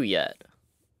False or you yet.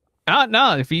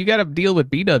 No. If you got to deal with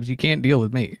B-dubs, you can't deal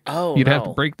with me. Oh, You'd have to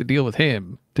break the deal with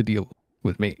him to deal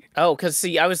with me. Oh, because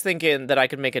see, I was thinking that I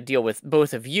could make a deal with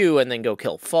both of you and then go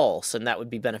kill False, and that would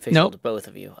be beneficial to both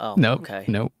of you. Oh, nope. Okay.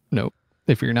 Nope.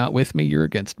 If you're not with me, you're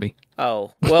against me.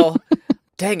 Oh, well,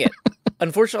 dang it.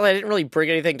 Unfortunately, I didn't really bring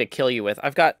anything to kill you with.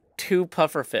 I've got 2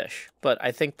 pufferfish, but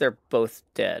I think they're both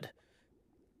dead.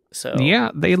 So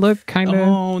yeah, they look kind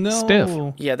of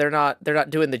stiff. Yeah, they're not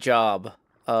doing the job.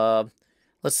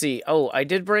 Let's see. Oh, I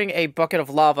did bring a bucket of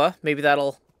lava. Maybe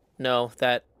that'll. No,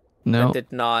 that did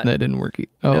not. That didn't work.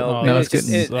 No, it's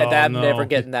getting. I'm never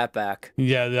getting that back.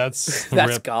 Yeah, that's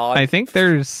that's gone. I think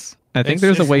there's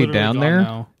a way down there,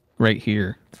 now. right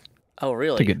here. Oh,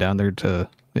 really? To get down there to,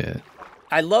 yeah.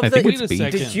 I love I that. think it's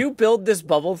beef. Did you build this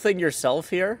bubble thing yourself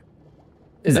here?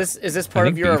 Is this part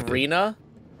of your arena?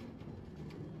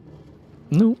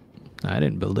 No, I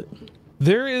didn't build it.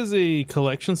 There is a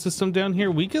collection system down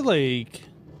here. We could like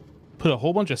put a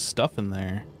whole bunch of stuff in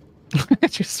there.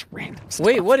 Just random stuff.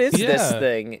 Wait, what is this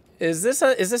thing? Is this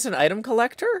an item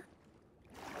collector?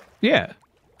 Yeah.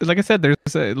 Like I said,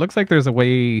 it looks like there's a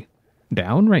way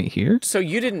down right here. So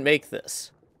you didn't make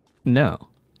this? No.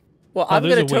 Well, I'm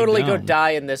going to totally go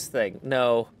die in this thing.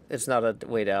 No, it's not a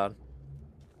way down.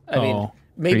 I mean,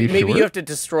 maybe you have to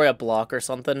destroy a block or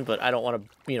something, but I don't want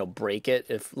to, break it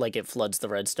if like it floods the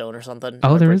redstone or something.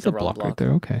 Oh, there is a block right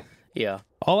there. Okay. Yeah.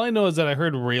 All I know is that I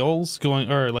heard rails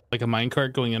going, or like a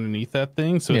minecart going underneath that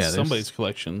thing, so it's somebody's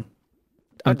collection.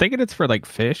 I'm thinking it's for like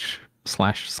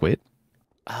fish/squid.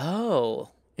 Oh,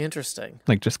 interesting.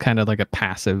 Like just kind of like a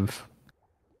passive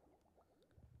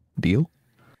deal.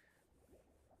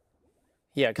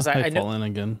 Yeah, because I know. Fall in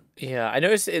again. Yeah, I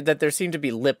noticed that there seem to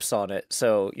be lips on it,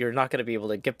 so you're not going to be able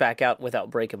to get back out without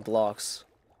breaking blocks.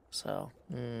 So.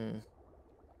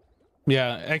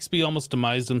 Yeah, XB almost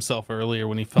demised himself earlier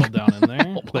when he fell down in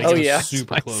there. Like, oh yeah,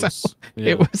 super close.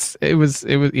 Yeah. It was.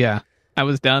 Yeah, I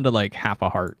was down to like half a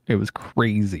heart. It was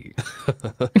crazy.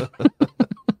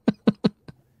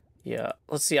 Yeah,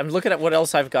 let's see. I'm looking at what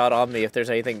else I've got on me. If there's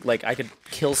anything like I could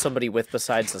kill somebody with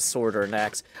besides a sword or an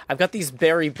axe. I've got these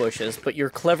berry bushes, but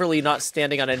you're cleverly not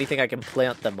standing on anything I can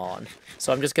plant them on.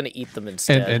 So I'm just gonna eat them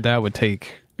instead. And that would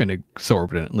take an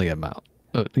exorbitantly amount.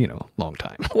 Long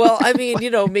time. Well, I mean,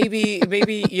 maybe,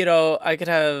 I could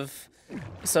have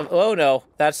some. Oh no,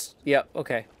 that's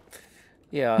okay.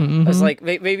 Yeah, I was like,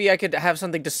 maybe I could have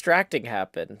something distracting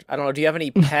happen. I don't know. Do you have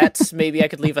any pets? Maybe I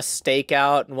could leave a stake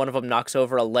out, and one of them knocks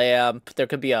over a lamp. There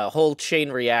could be a whole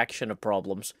chain reaction of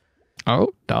problems.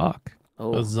 Oh, Doc.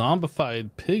 Oh, a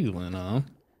zombified piglin, huh?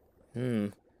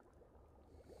 You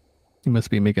must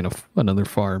be making another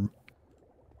farm.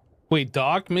 Wait,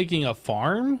 Doc making a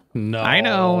farm? No. I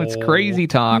know, it's crazy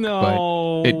talk,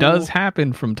 but it does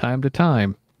happen from time to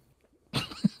time.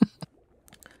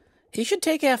 He should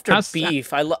take after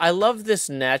beef. I love this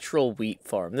natural wheat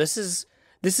farm. This is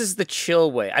the chill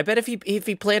way. I bet if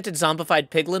he planted zombified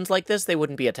piglins like this, they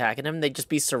wouldn't be attacking him. They'd just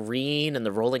be serene in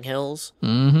the rolling hills.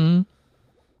 Mm-hmm.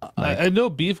 I know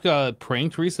Beef got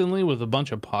pranked recently with a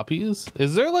bunch of poppies.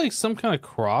 Is there like some kind of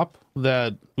crop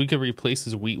that we could replace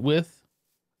his wheat with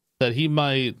that he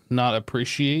might not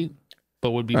appreciate,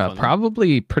 but would be funny?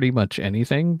 Probably pretty much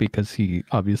anything, because he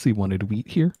obviously wanted wheat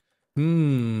here.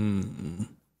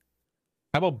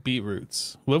 How about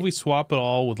beetroots? What if we swap it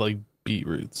all with like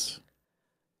beetroots?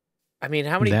 I mean,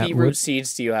 how many beetroot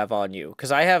seeds do you have on you?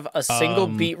 Because I have a single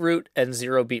beetroot and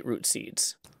 0 beetroot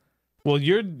seeds. Well,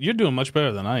 you're doing much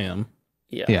better than I am.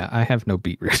 Yeah, I have no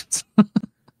beetroots.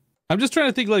 I'm just trying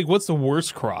to think, like, what's the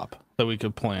worst crop that we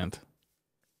could plant?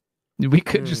 We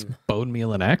could just bone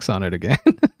meal an axe on it again.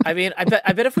 I mean, I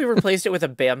bet if we replaced it with a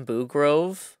bamboo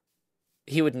grove,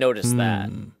 he would notice that.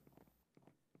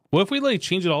 What if we like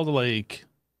change it all to like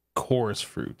chorus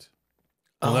fruit?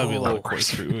 Well, that'd be a lot of chorus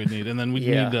fruit we'd need, and then we'd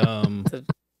need endstone.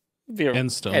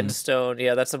 Endstone,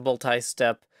 yeah, that's a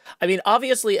multi-step. I mean,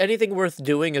 obviously, anything worth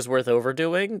doing is worth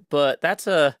overdoing, but that's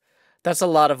a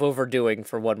lot of overdoing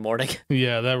for one morning.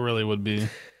 Yeah, that really would be.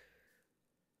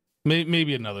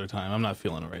 Maybe another time. I'm not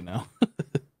feeling it right now.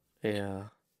 Yeah.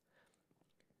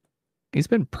 He's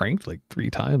been pranked like 3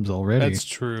 times already. That's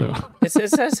true. So.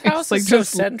 His house is so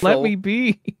central. Let me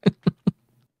be.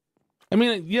 I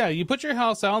mean, yeah, you put your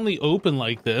house out in the open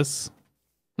like this,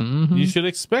 you should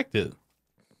expect it.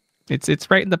 It's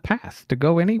right in the path to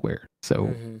go anywhere.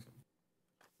 So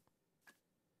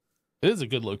it is a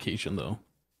good location, though.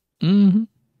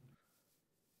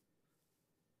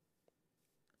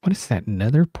 What is that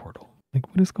nether portal? Like,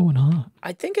 what is going on?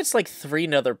 I think it's like 3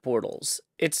 nether portals.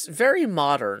 It's very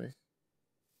modern.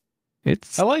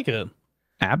 I like it.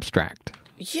 Abstract.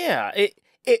 Yeah,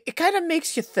 it kind of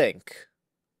makes you think.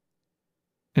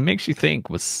 It makes you think,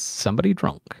 was somebody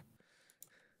drunk?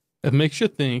 It makes you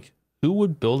think, who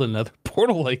would build another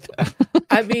portal like that?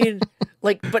 I mean,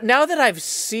 but now that I've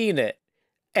seen it,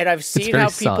 and I've seen how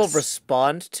people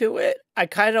respond to it, I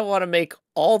kind of want to make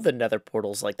all the nether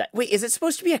portals like that. Wait, is it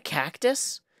supposed to be a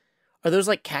cactus? Are those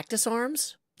like cactus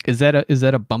arms? Is that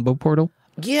a bumbo portal?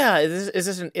 Yeah, is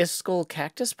this an Iskall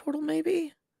cactus portal,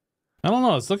 maybe? I don't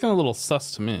know. It's looking a little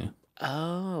sus to me.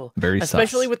 Oh. Very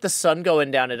Especially sus. with the sun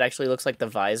going down, it actually looks like the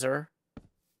visor.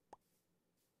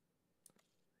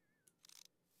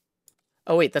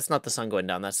 Oh, wait, that's not the sun going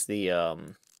down. That's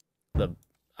the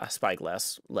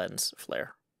spyglass lens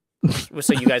flare.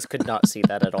 So you guys could not see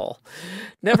that at all.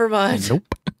 Never mind.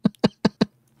 Nope.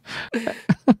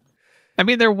 I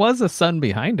mean, there was a sun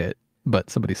behind it, but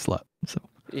somebody slept. So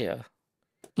Yeah.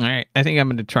 all right, I think I'm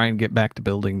going to try and get back to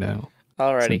building now.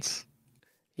 Alrighty. Since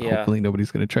Yeah. hopefully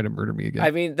nobody's going to try to murder me again.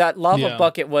 I mean, that lava Yeah.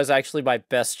 bucket was actually my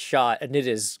best shot, and it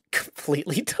is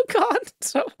completely took on.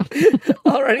 So,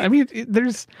 alrighty. I mean,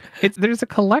 there's a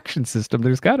collection system.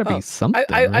 There's got to be something.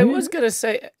 I right? was gonna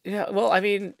say, yeah. Well, I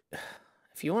mean,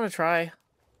 if you want to try.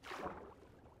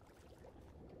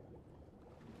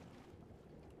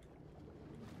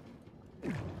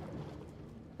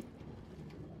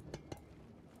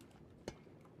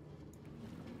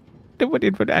 What are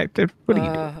you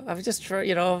doing? I'm just trying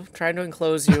to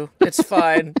enclose you. It's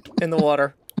fine in the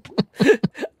water. I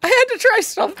had to try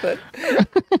something.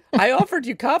 I offered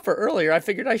you copper earlier. I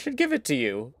figured I should give it to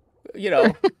you.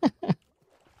 Yeah,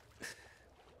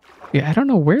 I don't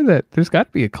know where there's got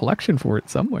to be a collection for it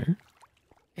somewhere.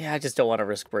 Yeah, I just don't want to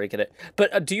risk breaking it.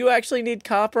 But do you actually need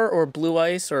copper or blue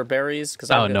ice or berries?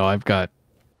 No, I've got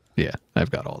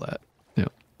all that. Yeah,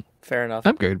 fair enough.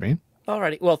 I'm good, man.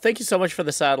 Alrighty. Well, thank you so much for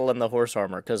the saddle and the horse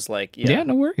armor, because Yeah,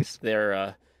 no worries. they're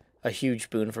a huge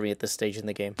boon for me at this stage in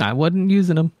the game. I wasn't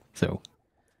using them, so.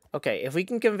 Okay, if we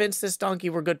can convince this donkey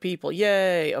we're good people,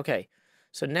 yay! Okay,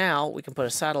 so now we can put a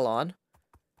saddle on.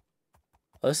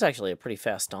 Oh, this is actually a pretty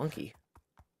fast donkey.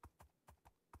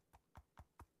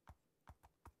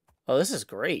 Oh, this is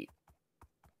great.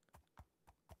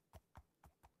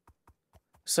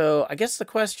 So, I guess the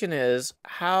question is,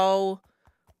 how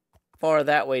far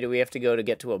that way do we have to go to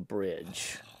get to a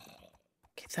bridge?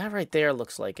 Okay, that right there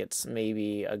looks like it's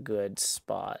maybe a good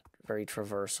spot. Very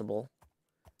traversable.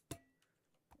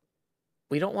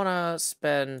 We don't want to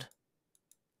spend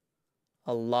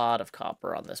a lot of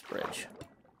copper on this bridge.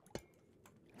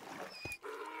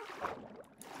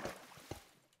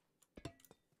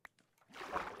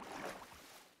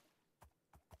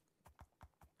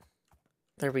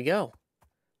 There we go.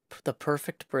 The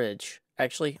perfect bridge.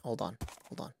 Actually, hold on.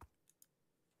 We're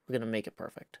going to make it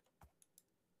perfect.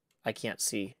 I can't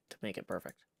see to make it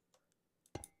perfect.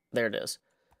 There it is.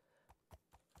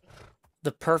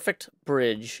 The perfect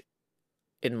bridge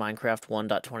in Minecraft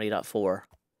 1.20.4.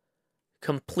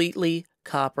 Completely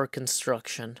copper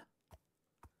construction.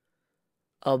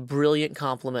 A brilliant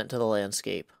complement to the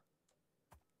landscape.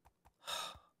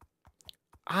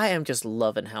 I am just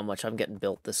loving how much I'm getting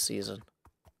built this season.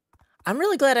 I'm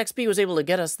really glad XP was able to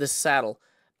get us this saddle,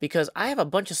 because I have a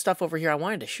bunch of stuff over here I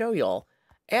wanted to show y'all.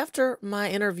 After my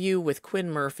interview with Quinn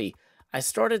Murphy, I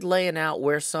started laying out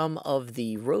where some of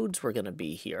the roads were going to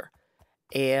be here,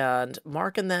 and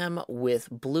marking them with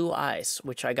blue ice,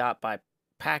 which I got by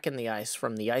packing the ice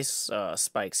from the ice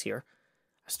spikes here.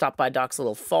 I stopped by Doc's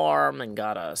little farm and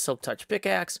got a Silk Touch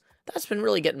pickaxe. That's been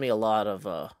really getting me a lot of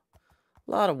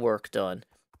work done.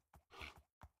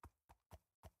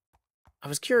 I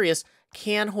was curious,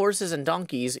 can horses and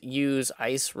donkeys use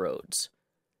ice roads?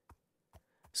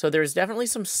 So there's definitely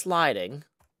some sliding.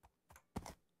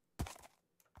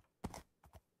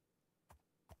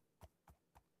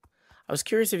 I was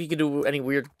curious if you could do any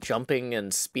weird jumping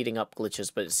and speeding up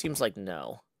glitches, but it seems like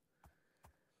no.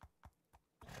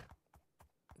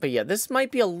 But yeah, this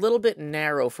might be a little bit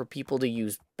narrow for people to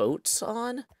use boats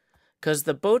on, because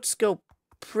the boats go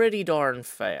pretty darn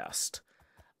fast.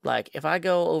 Like, if I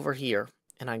go over here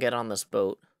and I get on this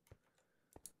boat,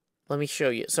 let me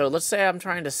show you. So let's say I'm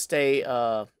trying to stay,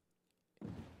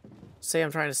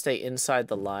 inside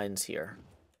the lines here.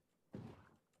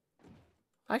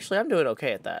 Actually, I'm doing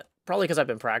okay at that. Probably because I've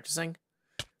been practicing.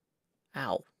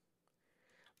 Ow.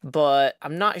 But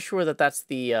I'm not sure that that's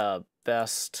the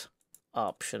best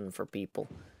option for people.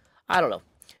 I don't know.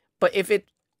 But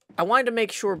I wanted to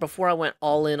make sure before I went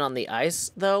all in on the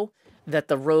ice, though, that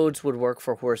the roads would work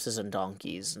for horses and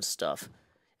donkeys and stuff.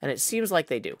 And it seems like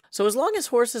they do. So as long as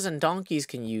horses and donkeys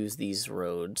can use these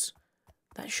roads,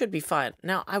 that should be fine.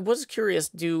 Now, I was curious,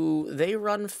 do they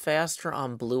run faster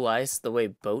on blue ice the way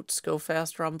boats go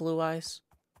faster on blue ice?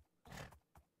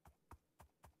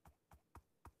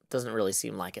 Doesn't really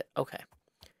seem like it. Okay.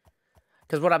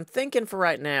 Because what I'm thinking for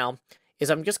right now is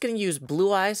I'm just going to use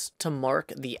blue ice to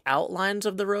mark the outlines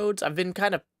of the roads. I've been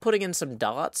kind of putting in some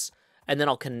dots, and then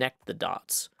I'll connect the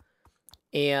dots.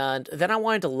 And then I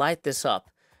wanted to light this up.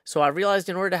 So I realized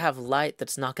in order to have light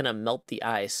that's not going to melt the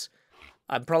ice,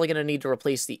 I'm probably going to need to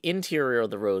replace the interior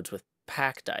of the roads with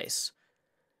packed ice.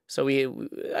 So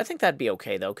I think that'd be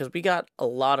okay, though, because we got a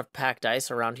lot of packed ice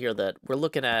around here that we're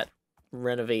looking at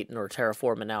renovating or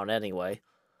terraforming out anyway.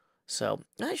 So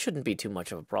that shouldn't be too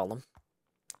much of a problem.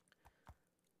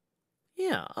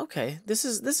 Yeah, okay. This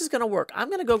is going to work. I'm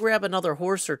going to go grab another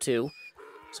horse or two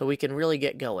so we can really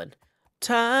get going.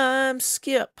 Time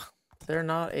skip. They're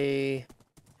not a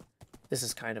This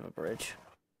is kind of a bridge.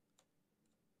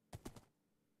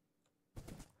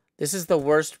 This is the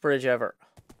worst bridge ever.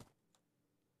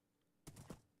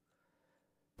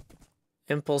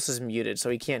 Impulse is muted, so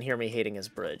he can't hear me hating his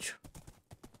bridge.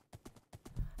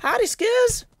 Howdy,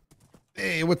 Skiz!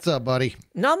 Hey, what's up, buddy?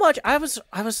 Not much. I was,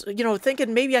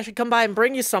 thinking maybe I should come by and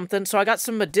bring you something. So I got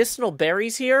some medicinal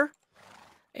berries here.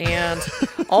 And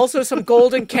also some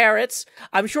golden carrots.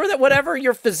 I'm sure that whatever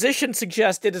your physician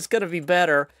suggested is going to be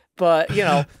better. But,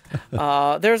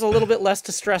 there's a little bit less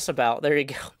to stress about. There you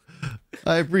go.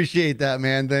 I appreciate that,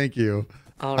 man. Thank you.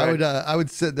 All right. I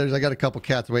would sit there. I got a couple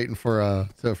cats waiting for a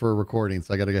recording,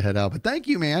 so I got to go head out. But thank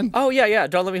you, man. Oh, yeah.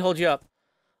 Don't let me hold you up.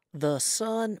 The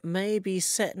sun may be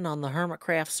setting on the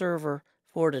HermitCraft server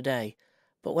for today.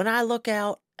 But when I look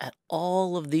out at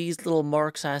all of these little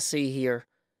marks I see here,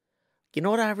 you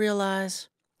know what I realize?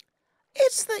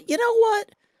 It's that, you know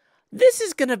what? This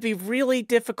is going to be really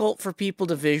difficult for people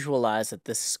to visualize at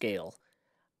this scale.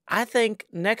 I think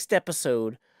next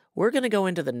episode, we're going to go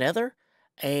into the Nether,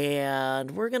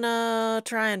 and we're going to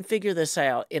try and figure this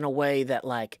out in a way that,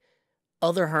 like,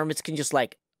 other hermits can just,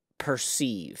 like,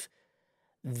 perceive.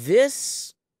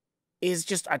 This is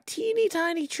just a teeny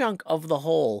tiny chunk of the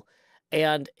whole,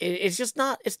 and it's just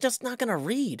not going to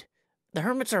read. The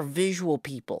hermits are visual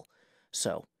people.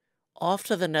 So, off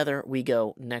to the Nether we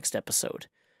go next episode.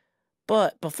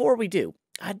 But before we do,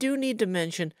 I do need to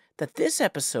mention that this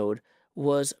episode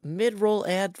was mid-roll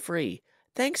ad-free,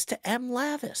 thanks to M.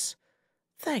 Lavis.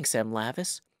 Thanks, M.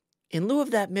 Lavis. In lieu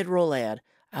of that mid-roll ad,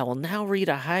 I will now read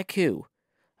a haiku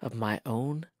of my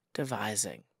own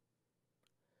devising.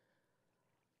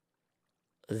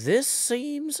 This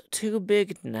seems too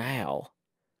big now,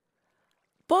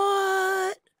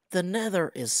 but the Nether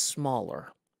is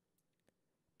smaller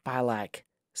by like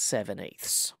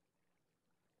 7/8.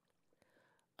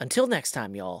 Until next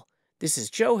time, y'all, this is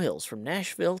Joe Hills from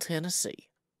Nashville, Tennessee.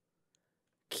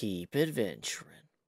 Keep adventuring.